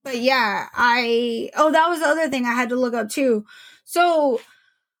yeah, that was the other thing I had to look up too. So,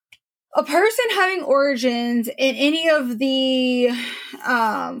 a person having origins in any of the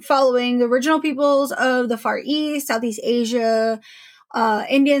following: the original peoples of the Far East, Southeast Asia,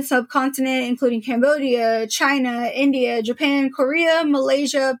 Indian subcontinent, including Cambodia, China, India, Japan, Korea,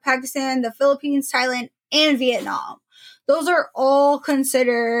 Malaysia, Pakistan, the Philippines, Thailand, and Vietnam. Those are all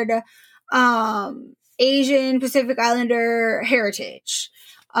considered Asian Pacific Islander heritage.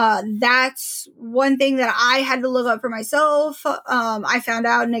 That's one thing that I had to look up for myself. I found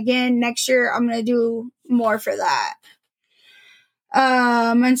out, and again, next year I'm going to do more for that.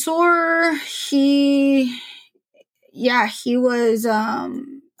 Mansoor, he was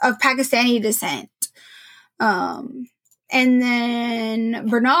of Pakistani descent. And then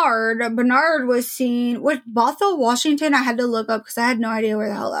Bernard was seen with Bothell, Washington. I had to look up because I had no idea where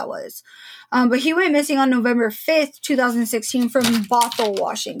the hell that was. But he went missing on November 5th, 2016 from Bothell,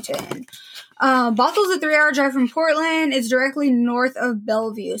 Washington. Bothell's a 3-hour drive from Portland. It's directly north of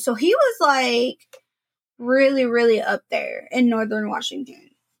Bellevue. So he was like really, really up there in northern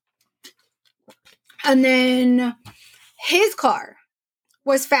Washington. And then his car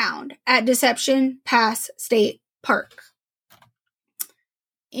was found at Deception Pass State Park.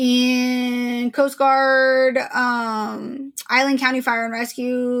 In Coast Guard, Island County Fire and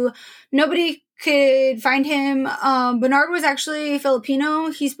Rescue, nobody could find him. Bernard was actually Filipino.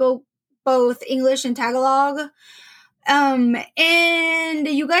 He spoke both English and Tagalog. And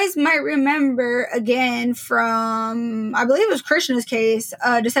you guys might remember again from, I believe it was Krishna's case,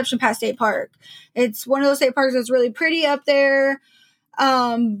 Deception Pass State Park. It's one of those state parks that's really pretty up there.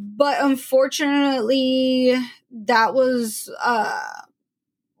 But unfortunately, that was,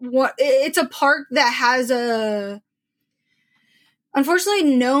 it's a park that has a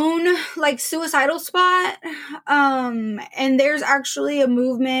unfortunately known like suicidal spot. And there's actually a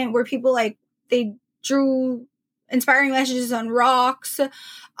movement where people they drew inspiring messages on rocks.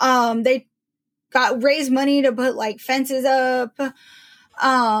 They raised money to put fences up.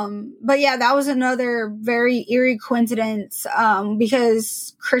 But yeah, that was another very eerie coincidence,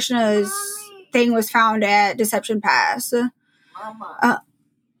 because Krishna's thing was found at Deception Pass.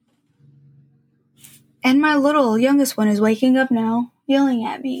 And my little youngest one is waking up now, yelling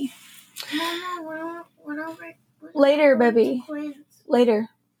at me. Mama, later, baby. Later.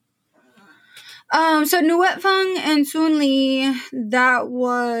 So Nguyen Phung and Soon Lee, that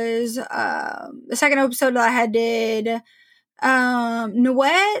was the second episode that I had did.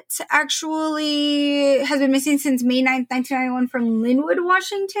 Nguyen actually has been missing since May 9th, 1991 from Linwood,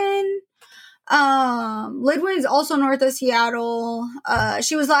 Washington. Linwood is also north of Seattle.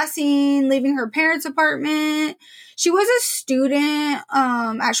 She was last seen leaving her parents' apartment. She was a student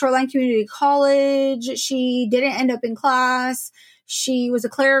at Shoreline Community College. She didn't end up in class. She was a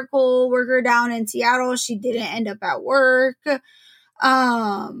clerical worker down in Seattle. She didn't end up at work.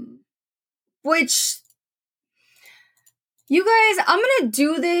 Which, you guys, I'm going to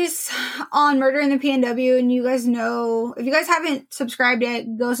do this on Murder in the PNW, and you guys know, if you guys haven't subscribed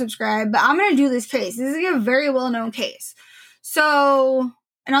yet, go subscribe. But I'm going to do this case. This is a very well-known case. So,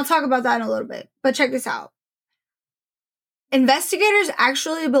 and I'll talk about that in a little bit. But check this out. Investigators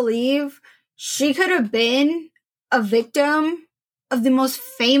actually believe she could have been a victim of the most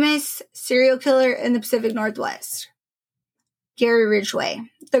famous serial killer in the Pacific Northwest, Gary Ridgway,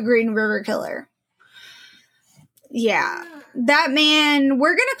 the Green River Killer. Yeah, that man,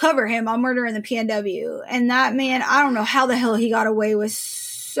 we're going to cover him on Murder in the PNW. And that man, I don't know how the hell he got away with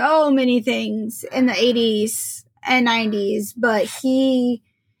so many things in the 80s and 90s, but she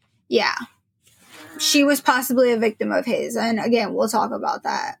was possibly a victim of his. And again, we'll talk about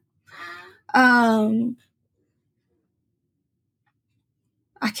that.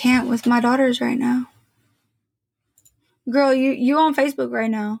 I can't with my daughters right now. Girl, you on Facebook right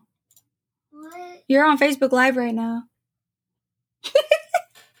now. What? You're on Facebook Live right now.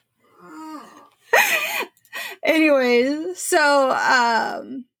 Anyways, so,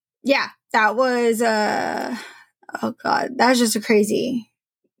 yeah, that was, oh God, that was just a crazy,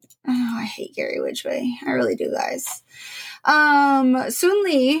 I hate Gary Ridgway. I really do, guys. Soon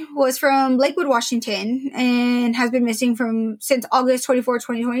Lee was from Lakewood, Washington, and has been missing since August 24,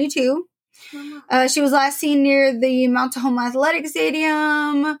 2022. She was last seen near the Mount Tahoma Athletic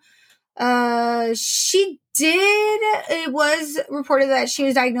Stadium. It was reported that she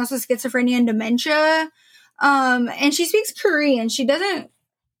was diagnosed with schizophrenia and dementia. And she speaks Korean. She doesn't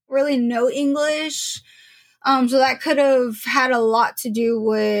really know English. So that could have had a lot to do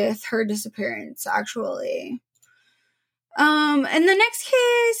with her disappearance, actually. In the next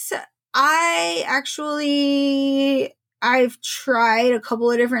case, I've tried a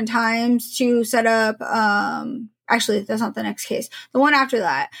couple of different times to set up, actually, that's not the next case. The one after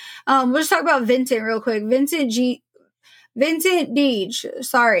that. We'll just talk about Vincent real quick. Vincent Deej.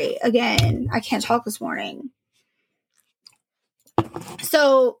 Sorry, again, I can't talk this morning.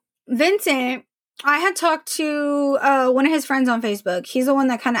 So, Vincent, I had talked to one of his friends on Facebook. He's the one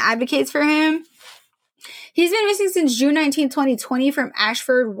that kind of advocates for him. He's been missing since June 19, 2020 from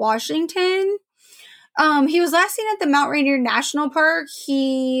Ashford, Washington. He was last seen at the Mount Rainier National Park.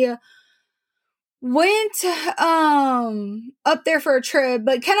 He went up there for a trip,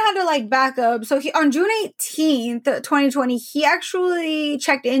 but kind of had to back up. So on June 18th, 2020, he actually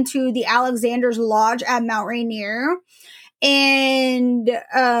checked into the Alexander's Lodge at Mount Rainier, and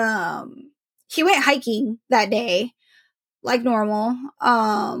he went hiking that day like normal.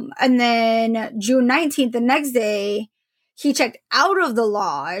 And then June 19th, the next day, he checked out of the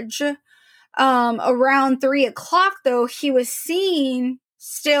lodge. Around 3:00 though, he was seen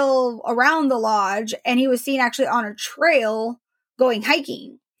still around the lodge, and he was seen actually on a trail going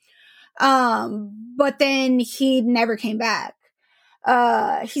hiking. But then he never came back.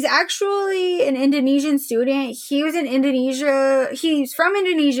 He's actually an Indonesian student. He was in Indonesia. He's from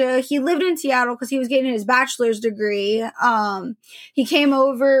Indonesia. He lived in Seattle because he was getting his bachelor's degree. He came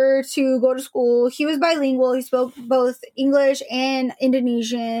over to go to school. He was bilingual. He spoke both English and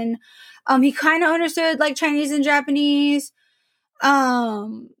Indonesian. He kind of understood Chinese and Japanese.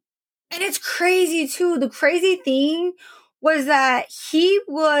 And it's crazy too. The crazy thing was that he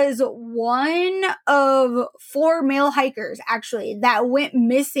was one of 4 male hikers, actually, that went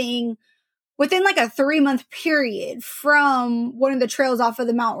missing within a 3-month period from one of the trails off of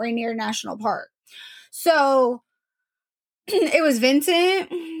the Mount Rainier National Park. So it was Vincent.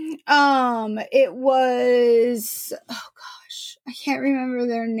 It was, oh gosh, I can't remember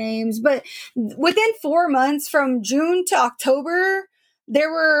their names, but within 4 months from June to October,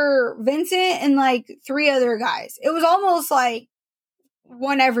 there were Vincent and 3 other guys. It was almost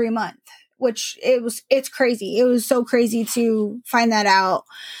one every month, which it's crazy. It was so crazy to find that out.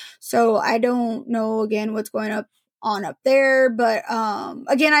 So I don't know again what's going on up there, but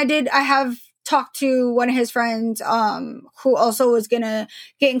again, I have talked to one of his friends who also was gonna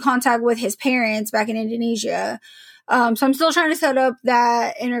get in contact with his parents back in Indonesia. So I'm still trying to set up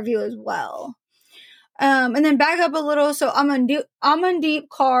that interview as well. And then back up a little. So Amandeep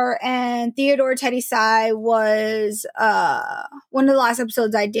Kaur and Theodore Teddy Sai was one of the last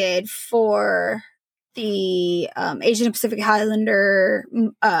episodes I did for the Asian Pacific Islander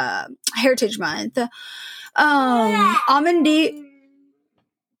Heritage Month. Amandeep,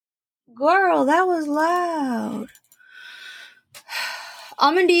 girl, that was loud.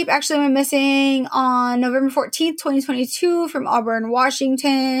 Amandeep actually went missing on November 14th, 2022 from Auburn,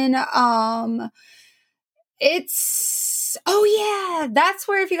 Washington. That's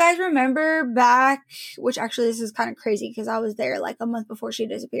where, if you guys remember back, which actually this is kind of crazy because I was there like a month before she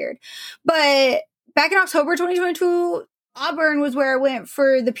disappeared. But back in October 2022, Auburn was where I went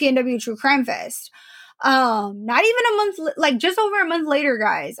for the PNW True Crime Fest. Not even a month, like just over a month later,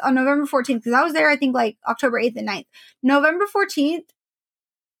 guys, on November 14th, because I was there, I think like October 8th and 9th. November 14th,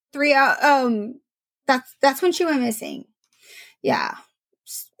 that's when she went missing. Yeah.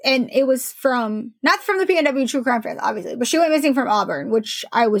 And it was not from the PNW True Crime Fest, obviously, but she went missing from Auburn, which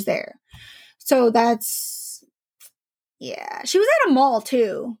I was there. So she was at a mall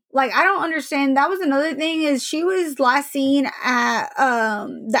too. Like, I don't understand. That was another thing, is she was last seen at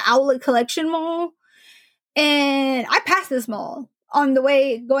the Outlet Collection Mall. And I passed this mall on the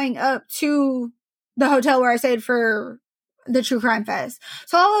way going up to the hotel where I stayed for the True Crime Fest.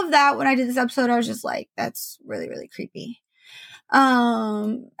 So all of that, when I did this episode, I was just like, that's really, really creepy.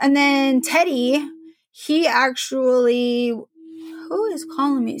 And then Teddy, he actually, who is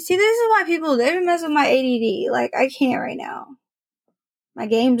calling me? See, this is why people, they've been messing with my ADD. Like, I can't right now. My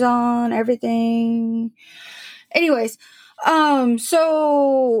game's on, everything. Anyways, oh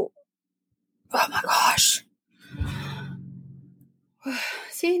my gosh.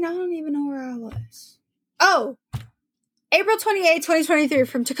 See, now I don't even know where I was. Oh, April 28th, 2023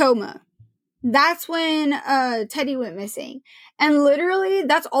 from Tacoma. That's when Teddy went missing. And literally,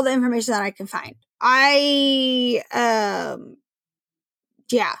 that's all the information that I can find. I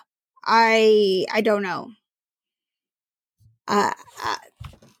don't know.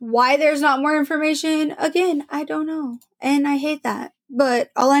 Why there's not more information, again, I don't know. And I hate that.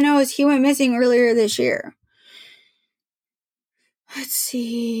 But all I know is he went missing earlier this year. Let's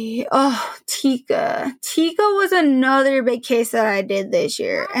see. Oh, Tika. Tika was another big case that I did this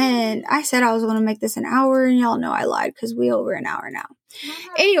year. And I said I was going to make this an hour, and y'all know I lied because we over an hour now.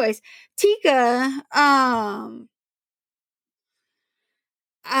 Anyways, Tika,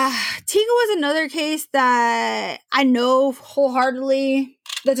 Tika was another case that I know wholeheartedly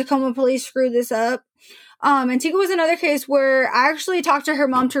the Tacoma police screwed this up. And Tika was another case where I actually talked to her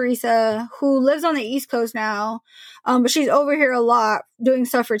mom, Teresa, who lives on the East Coast now. But she's over here a lot doing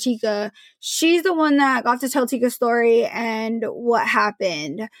stuff for Tika. She's the one that got to tell Tika's story and what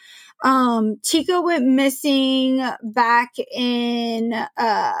happened. Tika went missing back in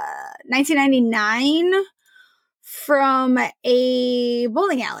 1999 from a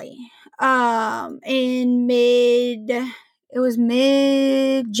bowling alley. It was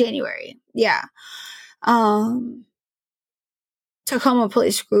mid-January. Yeah. Tacoma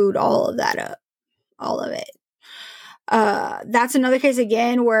police screwed all of that up. All of it. That's another case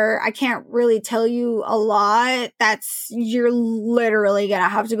again where I can't really tell you a lot. You're literally gonna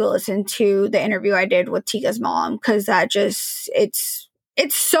have to go listen to the interview I did with Tika's mom, because it's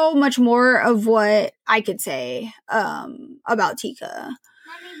so much more of what I could say about Tika.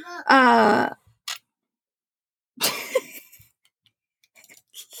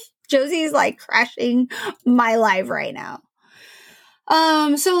 Josie's like crashing my live right now.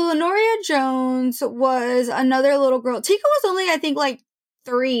 So Lenoria Jones was another little girl. Tika was only, I think, like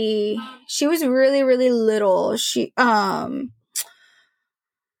 3. She was really, really little. Lenoria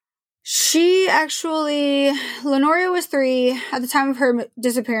was 3 at the time of her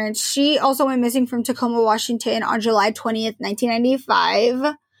disappearance. She also went missing from Tacoma, Washington on July 20th,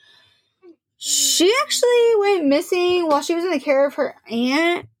 1995. She actually went missing while she was in the care of her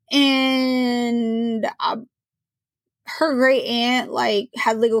aunt, and her great aunt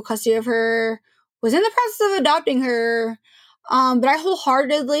had legal custody of her, was in the process of adopting her. But I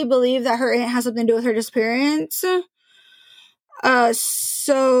wholeheartedly believe that her aunt has something to do with her disappearance.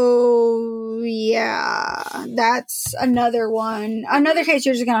 So yeah, that's another one. Another case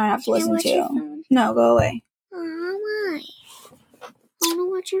you're just gonna have to listen to. No, go away. Why? I want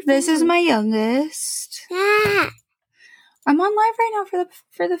to watch your phone. This is my youngest. Ah. I'm on live right now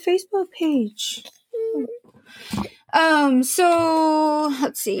for the Facebook page. So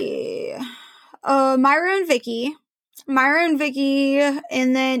let's see. Myra and Vicky,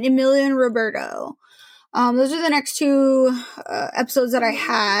 and then Emilio and Roberto. Those are the next 2 episodes that I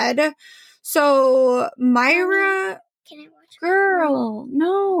had. So Myra, Can I watch? girl,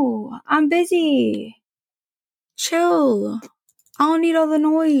 no, I'm busy. chill. I don't need all the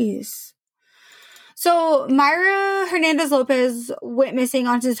noise. So, Mayra Hernandez Lopez went missing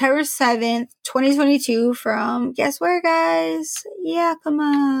on September 7th, 2022 from, guess where, guys?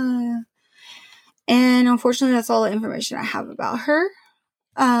 Yakima. And unfortunately, that's all the information I have about her.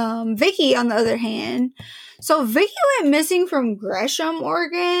 Vicky, on the other hand. So, Vicky went missing from Gresham,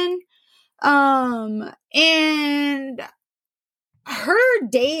 Oregon. And her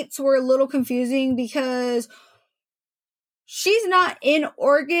dates were a little confusing because she's not in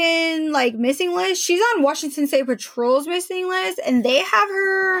Oregon, like, missing list. She's on Washington State Patrol's missing list, and they have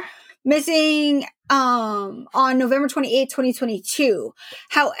her missing on November 28th, 2022.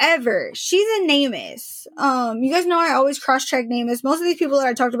 However, she's in NamUs. You guys know I always cross-check NamUs. Most of these people that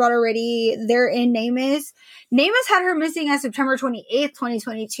I talked about already, they're in NamUs. NamUs had her missing on September 28th,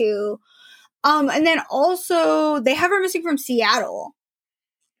 2022. And then also, they have her missing from Seattle.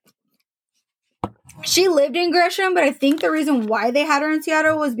 She lived in Gresham, but I think the reason why they had her in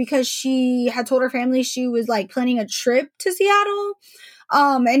Seattle was because she had told her family she was, like, planning a trip to Seattle.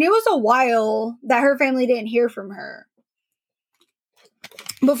 And it was a while that her family didn't hear from her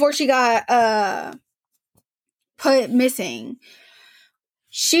before she got put missing.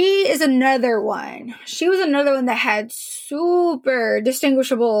 She is another one. She was another one that had super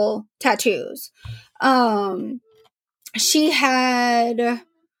distinguishable tattoos. She had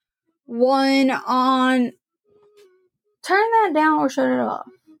one on... Turn that down or shut it off.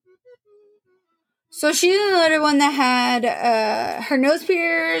 So she's another one that had her nose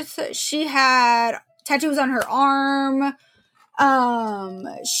pierced. She had tattoos on her arm.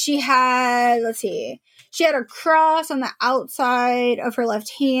 She had, let's see, she had a cross on the outside of her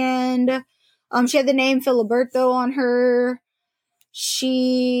left hand. She had the name Filiberto on her.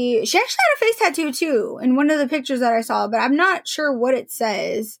 She actually had a face tattoo too in one of the pictures that I saw, but I'm not sure what it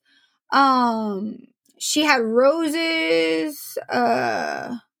says. She had roses,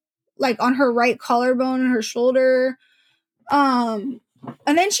 like on her right collarbone and her shoulder. And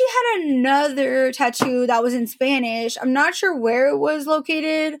then she had another tattoo that was in Spanish. I'm not sure where it was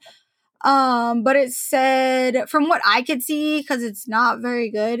located. But it said, from what I could see, because it's not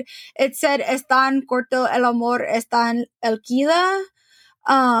very good, it said, "Están corto el amor, están el quida,"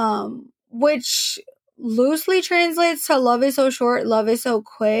 which loosely translates to "love is so short, love is so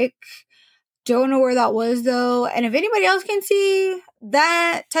quick." Don't know where that was, though. And if anybody else can see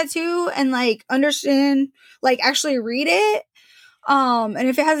that tattoo and, like, understand, like, actually read it, and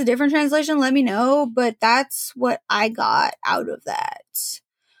if it has a different translation, let me know. But that's what I got out of that.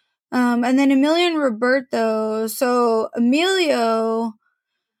 And then Emilio and Roberto. So Emilio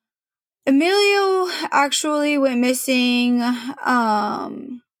actually went missing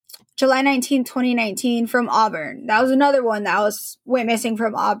July 19, 2019 from Auburn. That was another one that went missing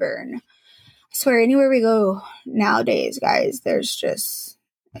from Auburn. I swear, anywhere we go nowadays, guys, it's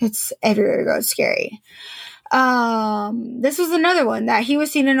everywhere we go. It's scary. This was another one that he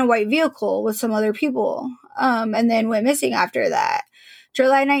was seen in a white vehicle with some other people, and then went missing after that.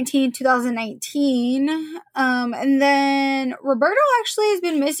 July 19, 2019. And then Roberto actually has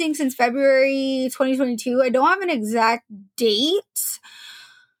been missing since February 2022. I don't have an exact date.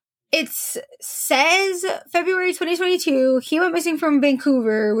 It says February 2022. He went missing from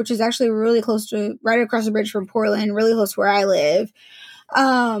Vancouver, which is actually really close to, right across the bridge from Portland, really close to where I live.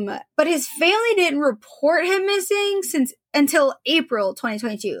 But his family didn't report him missing until April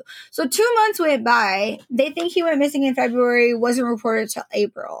 2022. So 2 months went by. They think he went missing in February, wasn't reported till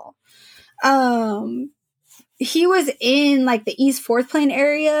April. He was in, like, the East Fourth Plain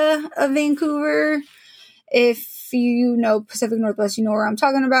area of Vancouver. If you know Pacific Northwest, you know where I'm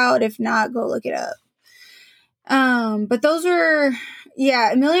talking about. If not, go look it up. But those were,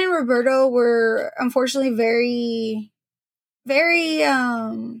 Emilio and Roberto were unfortunately very, very,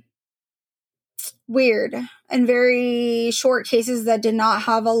 weird and very short cases that did not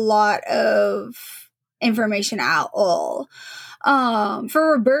have a lot of information at all.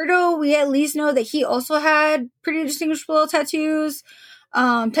 For Roberto, we at least know that he also had pretty distinguishable tattoos.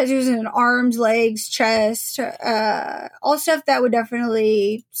 Tattoos in arms, legs, chest, all stuff that would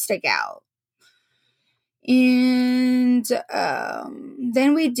definitely stick out. And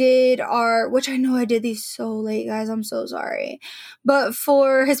then we did which I know I did these so late, guys, I'm so sorry. But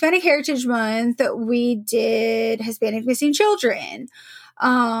for Hispanic Heritage Month, we did Hispanic Missing Children.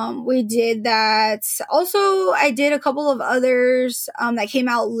 We did that. Also, I did a couple of others that came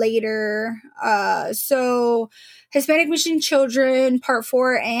out later. So Hispanic Missing Children, Part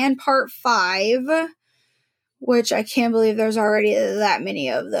 4 and Part 5, which I can't believe there's already that many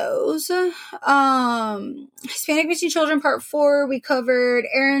of those. Hispanic Missing Children, Part 4, we covered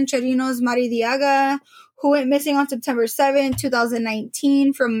Aaron Chirinos Maridiaga, who went missing on September 7th,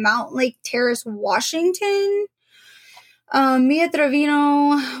 2019 from Mount Lake Terrace, Washington. Mia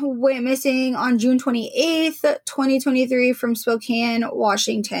Trevino went missing on June 28th, 2023 from Spokane,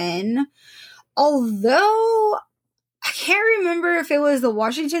 Washington. Although I can't remember if it was the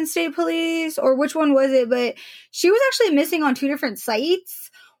Washington State Police or which one was it, but she was actually missing on two different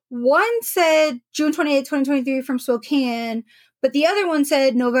sites. One said June 28th, 2023 from Spokane, but the other one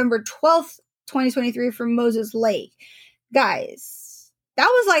said November 12th, 2023 from Moses Lake. Guys, that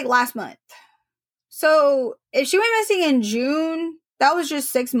was like last month. So if she went missing in June, that was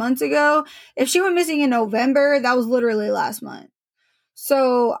just 6 months ago. If she went missing in November, that was literally last month.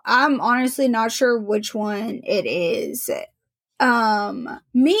 So I'm honestly not sure which one it is.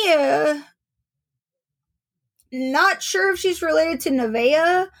 Mia, not sure if she's related to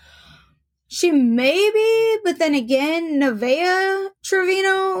Nevaeh. She may be, but then again, Nevaeh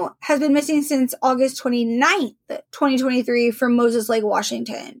Trevino has been missing since August 29th, 2023 from Moses Lake,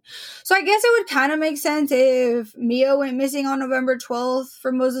 Washington. So I guess it would kind of make sense if Mia went missing on November 12th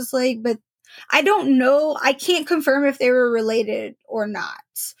from Moses Lake, but I don't know. I can't confirm if they were related or not.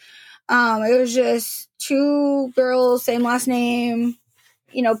 It was just two girls, same last name,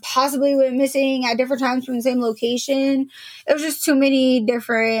 possibly went missing at different times from the same location. It was just too many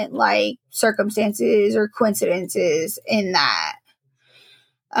different, circumstances or coincidences in that.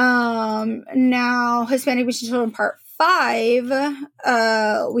 Now, Hispanic Missing Children Part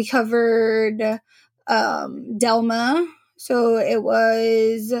 5, we covered Delma. So it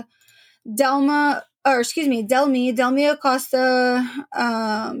was Delmi Acosta.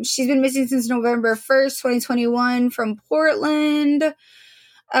 She's been missing since November 1st, 2021 from Portland.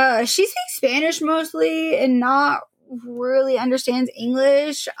 She speaks Spanish mostly and not really understands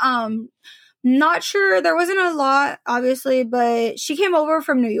English. Not sure. There wasn't a lot, obviously, but she came over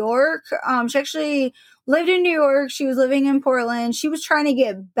from New York. She actually lived in New York. She was living in Portland. She was trying to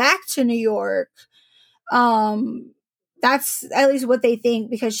get back to New York. That's at least what they think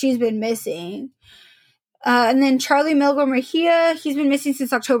because she's been missing. And then Charlie Melgar Mejia, he's been missing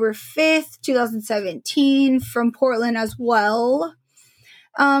since October 5th, 2017 from Portland as well.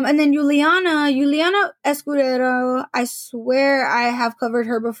 And then Juliana Escudero, I swear I have covered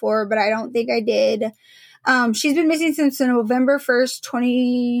her before, but I don't think I did. She's been missing since November 1st,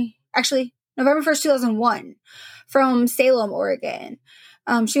 2001 from Salem, Oregon.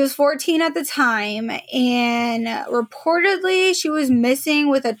 She was 14 at the time, and reportedly she was missing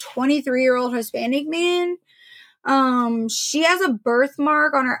with a 23-year-old Hispanic man. She has a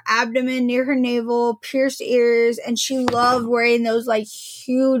birthmark on her abdomen near her navel, pierced ears, and she loved wearing those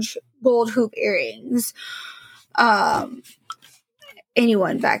huge gold hoop earrings.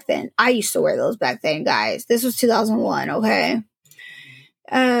 Anyone back then. I used to wear those back then, guys. This was 2001, okay?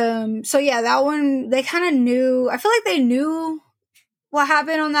 So yeah, that one, they kind of knew. I feel like they knew what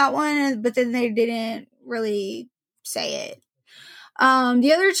happened on that one, but then they didn't really say it.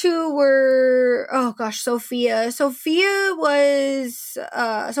 The other two were, Sophia. Sophia was,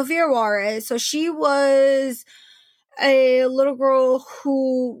 Sophia Juarez. So she was a little girl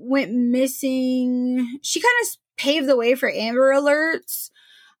who went missing. She kind of paved the way for Amber Alerts,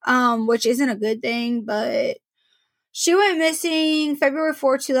 which isn't a good thing, but she went missing February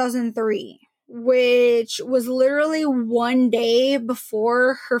 4th, 2003, which was literally one day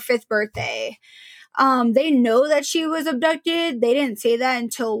before her 5th birthday. They know that she was abducted. They didn't say that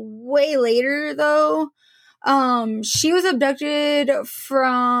until way later, though. She was abducted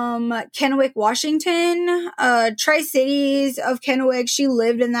from Kennewick, Washington, Tri-Cities of Kennewick. She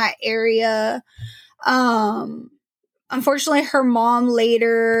lived in that area. Unfortunately, her mom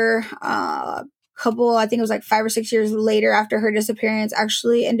later, I think it was 5 or 6 years later after her disappearance,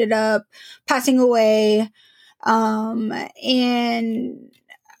 actually ended up passing away. And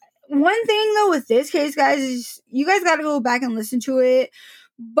one thing though with this case, guys, is you guys got to go back and listen to it.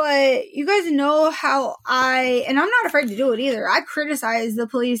 But you guys know how and I'm not afraid to do it either. I criticize the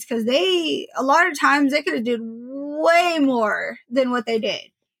police because a lot of times they could have did way more than what they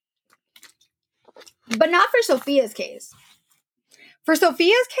did. But not for Sophia's case. For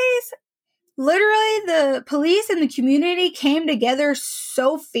Sophia's case, literally the police and the community came together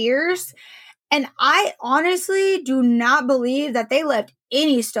so fierce. And I honestly do not believe that they left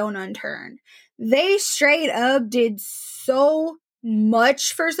any stone unturned. They straight up did so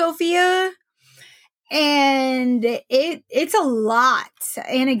much for Sophia. And it's a lot.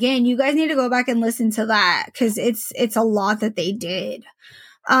 And again, you guys need to go back and listen to that because it's a lot that they did.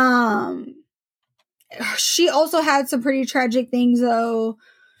 She also had some pretty tragic things though.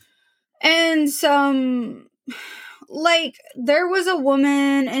 And some like, there was a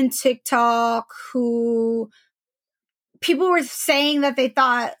woman in TikTok who people were saying that they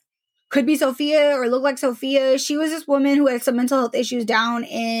thought could be Sophia or look like Sophia. She was this woman who had some mental health issues down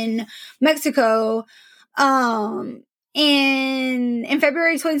in Mexico. And in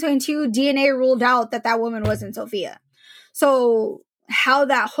February 2022, DNA ruled out that woman wasn't Sophia. So how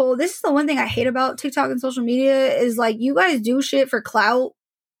this is the one thing I hate about TikTok and social media is, like, you guys do shit for clout,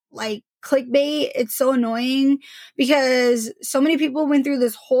 like clickbait. It's so annoying because so many people went through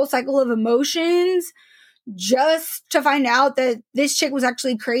this whole cycle of emotions just to find out that this chick was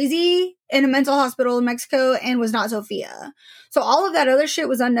actually crazy in a mental hospital in Mexico and was not Sophia. So all of that other shit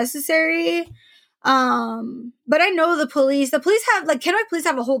was unnecessary. But I know the police have, like, Kennewick Police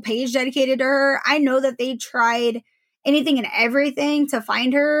have a whole page dedicated to her. I know that they tried anything and everything to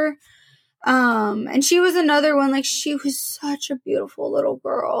find her. And she was another one, like, she was such a beautiful little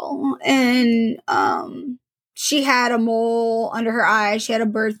girl. And, she had a mole under her eye. She had a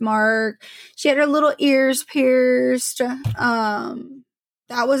birthmark. She had her little ears pierced.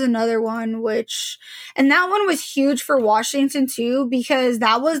 That was another one, and that one was huge for Washington too, because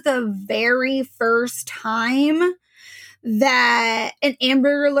that was the very first time that an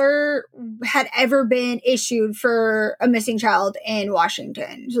Amber Alert had ever been issued for a missing child in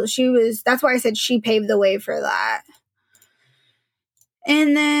Washington. So that's why I said she paved the way for that.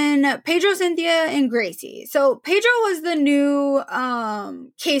 And then Pedro, Cynthia, and Gracie. So Pedro was the new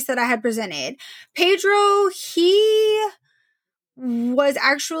case that I had presented. Pedro, he was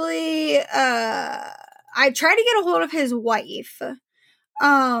actually I tried to get a hold of his wife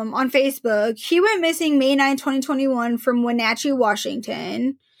on Facebook. He went missing May 9, 2021 from Wenatchee,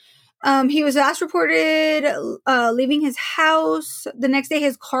 Washington. He was last reported leaving his house. The next day,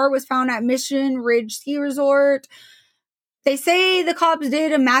 his car was found at Mission Ridge Ski Resort. They say the cops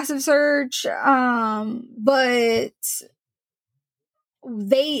did a massive search, but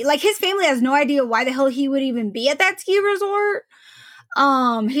his family has no idea why the hell he would even be at that ski resort.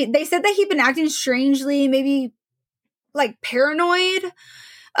 They said that he'd been acting strangely, maybe like paranoid.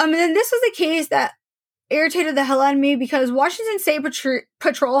 And then this was a case that irritated the hell out of me because Washington State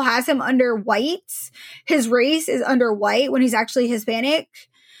Patrol has him under whites. His race is under white when he's actually Hispanic.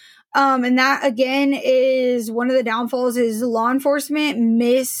 And that again is one of the downfalls is law enforcement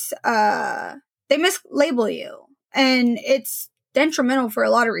mislabel you, and it's detrimental for a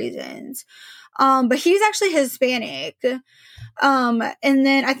lot of reasons. But he's actually Hispanic. And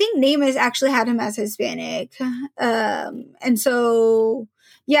then I think Namus actually had him as Hispanic. And so,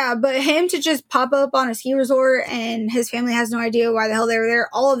 yeah, but him to just pop up on a ski resort and his family has no idea why the hell they were there,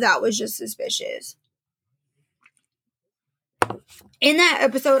 all of that was just suspicious. In that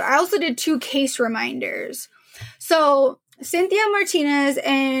episode, I also did 2 case reminders. So, Cynthia Martinez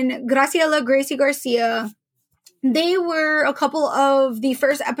and Graciela Gracie Garcia, they were a couple of the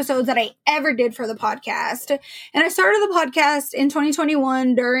first episodes that I ever did for the podcast. And I started the podcast in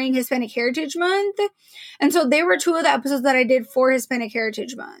 2021 during Hispanic Heritage Month. And so they were 2 of the episodes that I did for Hispanic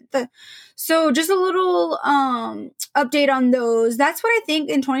Heritage Month. So just a little update on those. That's what I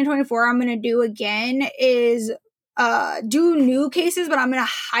think in 2024 I'm going to do again is do new cases, but I'm going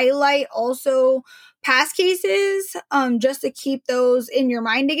to highlight also past cases just to keep those in your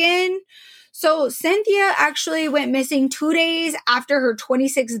mind again. So Cynthia actually went missing 2 days after her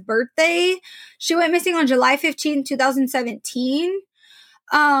 26th birthday. She went missing on July 15, 2017.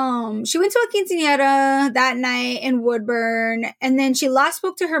 She went to a quinceañera that night in Woodburn, and then she last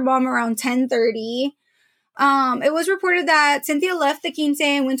spoke to her mom around 10:30. It was reported that Cynthia left the quince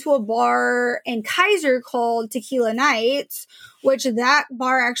and went to a bar in Kaiser called Tequila Nights, which that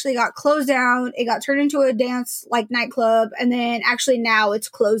bar actually got closed down. It got turned into a dance like nightclub, and then actually now it's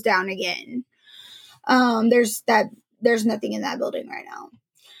closed down again. There's nothing in that building right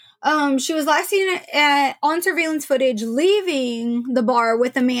now. She was last seen on surveillance footage leaving the bar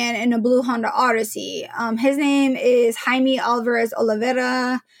with a man in a blue Honda Odyssey. His name is Jaime Alvarez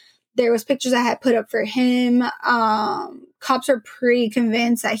Oliveira. There was pictures I had put up for him. Cops are pretty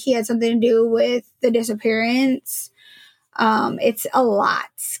convinced that he had something to do with the disappearance. It's a lot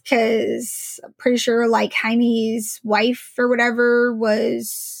because I'm pretty sure like Jaime's wife or whatever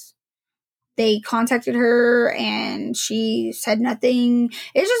they contacted her and she said nothing.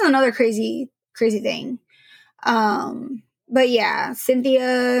 It's just another crazy thing. But yeah,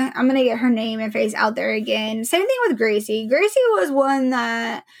 Cynthia, I'm going to get her name and face out there again. Same thing with Gracie. Gracie was one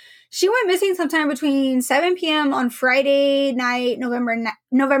that she went missing sometime between 7 p.m. on Friday night,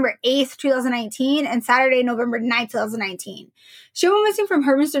 November 8th, 2019, and Saturday, November 9th, 2019. She went missing from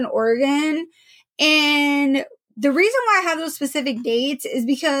Hermiston, Oregon. And the reason why I have those specific dates is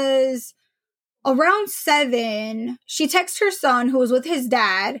because around 7, she texts her son, who was with his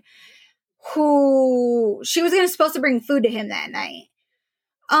dad, who she was supposed to bring food to him that night.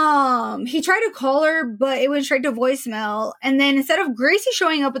 He tried to call her, but it went straight to voicemail. And then instead of Gracie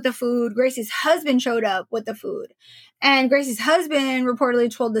showing up with the food, Gracie's husband showed up with the food. And Gracie's husband reportedly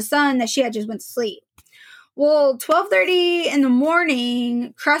told the son that she had just went to sleep. Well, 12:30 in the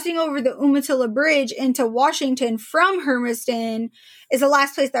morning, crossing over the Umatilla Bridge into Washington from Hermiston is the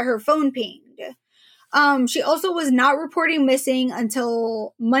last place that her phone pinged. She also was not reporting missing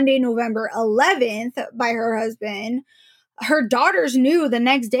until Monday, November 11th by her husband. Her daughters knew the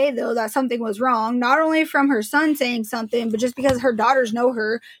next day, though, that something was wrong, not only from her son saying something, but just because her daughters know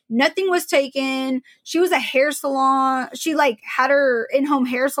her. Nothing was taken. She was a hair salon. She had her in-home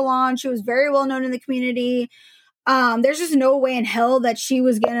hair salon. She was very well known in the community. There's just no way in hell that she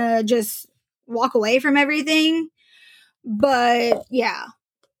was gonna just walk away from everything. But yeah,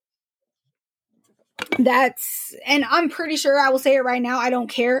 and I'm pretty sure, I will say it right now, I don't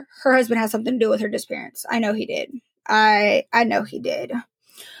care. Her husband has something to do with her disappearance. I know he did. I know he did.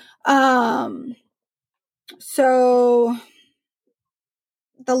 So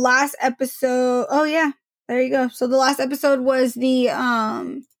the last episode, oh yeah, there you go. So the last episode was the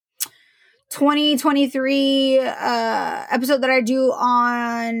 2023 episode that I do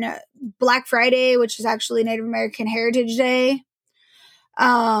on Black Friday, which is actually Native American Heritage Day.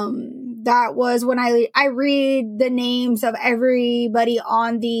 That was when I read the names of everybody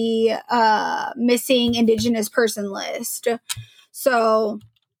on the missing Indigenous person list. So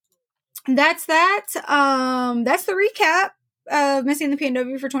that's that. That's the recap of Missing the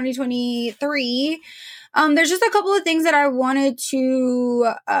PNW for 2023. There's just a couple of things that I wanted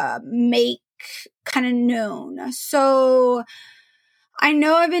to make kind of known. So I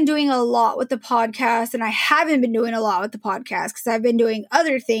know I've been doing a lot with the podcast, and I haven't been doing a lot with the podcast because I've been doing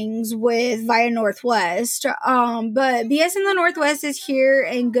other things with Via Northwest. But BS in the Northwest is here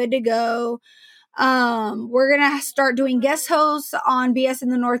and good to go. We're going to start doing guest hosts on BS in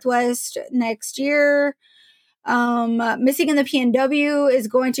the Northwest next year. Missing in the PNW is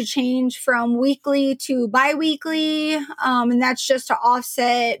going to change from weekly to bi-weekly. And that's just to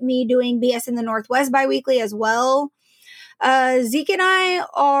offset me doing BS in the Northwest bi-weekly as well. Zeke and I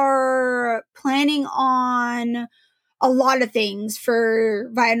are planning on a lot of things for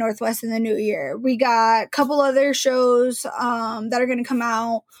Via Northwest in the new year. We got a couple other shows that are going to come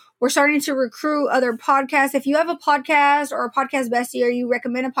out. We're starting to recruit other podcasts. If you have a podcast or a podcast bestie, or you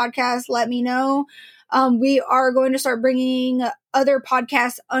recommend a podcast, let me know. We are going to start bringing other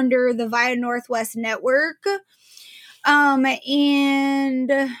podcasts under the Via Northwest network.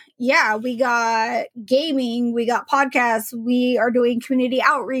 And yeah, we got gaming, we got podcasts, we are doing community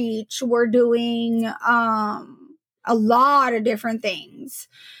outreach, we're doing a lot of different things.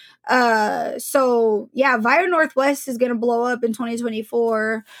 So yeah, Via Northwest is going to blow up in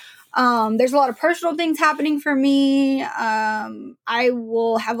 2024. There's a lot of personal things happening for me. I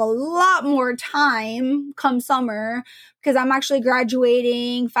will have a lot more time come summer because I'm actually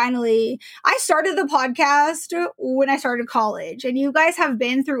graduating. Finally, I started the podcast when I started college, and you guys have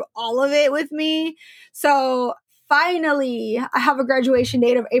been through all of it with me. So finally, I have a graduation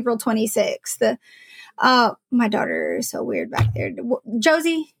date of April 26th. My daughter is so weird back there.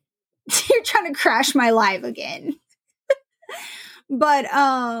 Josie, you're trying to crash my live again. But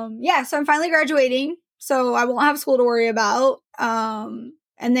yeah, so I'm finally graduating, so I won't have school to worry about. And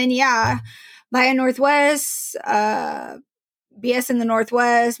then yeah, Via Northwest, BS in the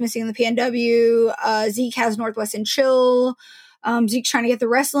Northwest, Missing in the PNW, Zeke has Northwest and Chill. Zeke's trying to get the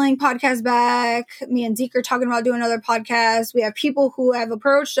wrestling podcast back. Me and Zeke are talking about doing another podcast. We have people who have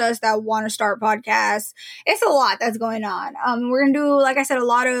approached us that want to start podcasts. It's a lot that's going on. We're going to do, like I said, a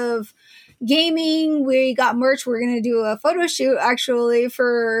lot of gaming. We got merch. We're going to do a photo shoot actually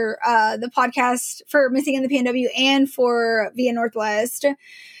for the podcast for Missing in the PNW and for Via Northwest.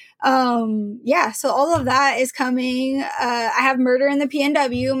 Yeah, so all of that is coming. I have Murder in the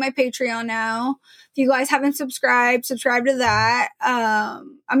PNW, my Patreon now. If you guys haven't subscribe to that.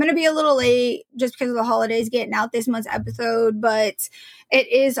 I'm going to be a little late just because of the holidays getting out this month's episode, but it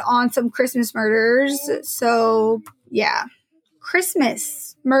is on some Christmas murders. So yeah,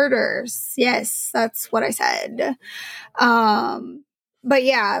 Christmas murders. Yes, that's what I said. But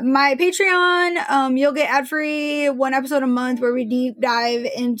yeah, my Patreon, you'll get ad-free one episode a month where we deep dive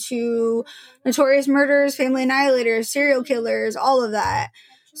into notorious murders, family annihilators, serial killers, all of that.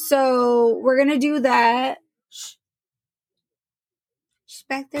 So we're going to do that. She's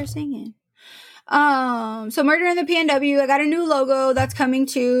back there singing. So Murder in the PNW, I got a new logo that's coming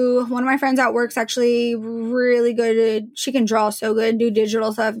too. One of my friends at work's actually really good. She can draw so good and do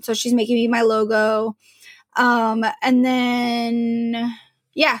digital stuff. So she's making me my logo. And then,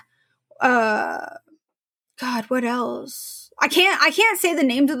 yeah. God, what else? I can't say the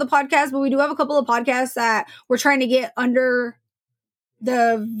names of the podcast, but we do have a couple of podcasts that we're trying to get under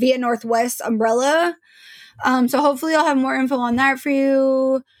the Via Northwest umbrella. So hopefully I'll have more info on that for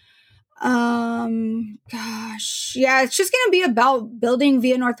you. Gosh, yeah, it's just gonna be about building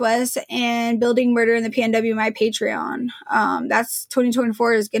Via Northwest and building Murder in the PNW, my Patreon. That's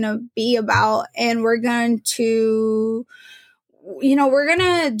 2024 is gonna be about, and we're going to, we're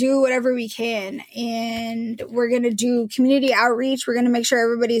gonna do whatever we can, and we're gonna do community outreach. We're gonna make sure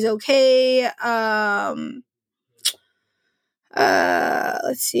everybody's okay.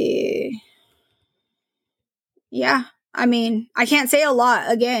 Let's see. Yeah. I mean, I can't say a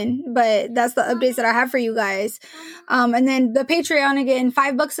lot again, but that's the updates that I have for you guys. And then the Patreon again,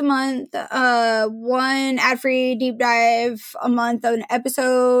 $5 a month, one ad-free deep dive a month of an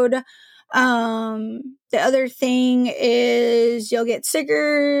episode. The other thing is you'll get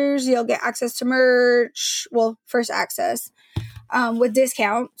stickers, you'll get access to merch. Well, first access, with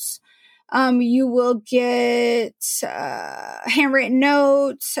discounts. You will get handwritten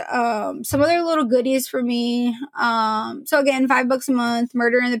notes, some other little goodies for me. So again, $5 a month,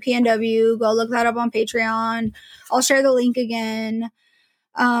 Murder in the PNW. Go look that up on Patreon. I'll share the link again.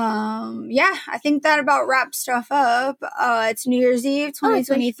 Yeah, I think that about wraps stuff up. It's New Year's Eve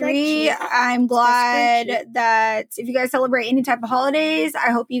 2023. I'm glad that if you guys celebrate any type of holidays,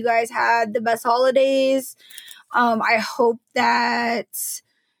 I hope you guys had the best holidays. I hope that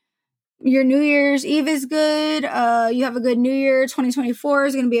your New Year's Eve is good. You have a good New Year. 2024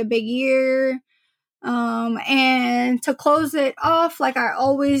 is going to be a big year. And to close it off, like I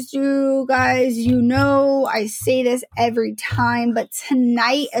always do, guys, I say this every time, but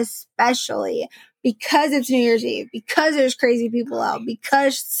tonight especially, because it's New Year's Eve, because there's crazy people out,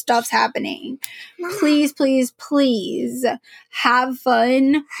 because stuff's happening, please, please, please have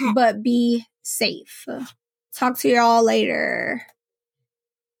fun, but be safe. Talk to y'all later.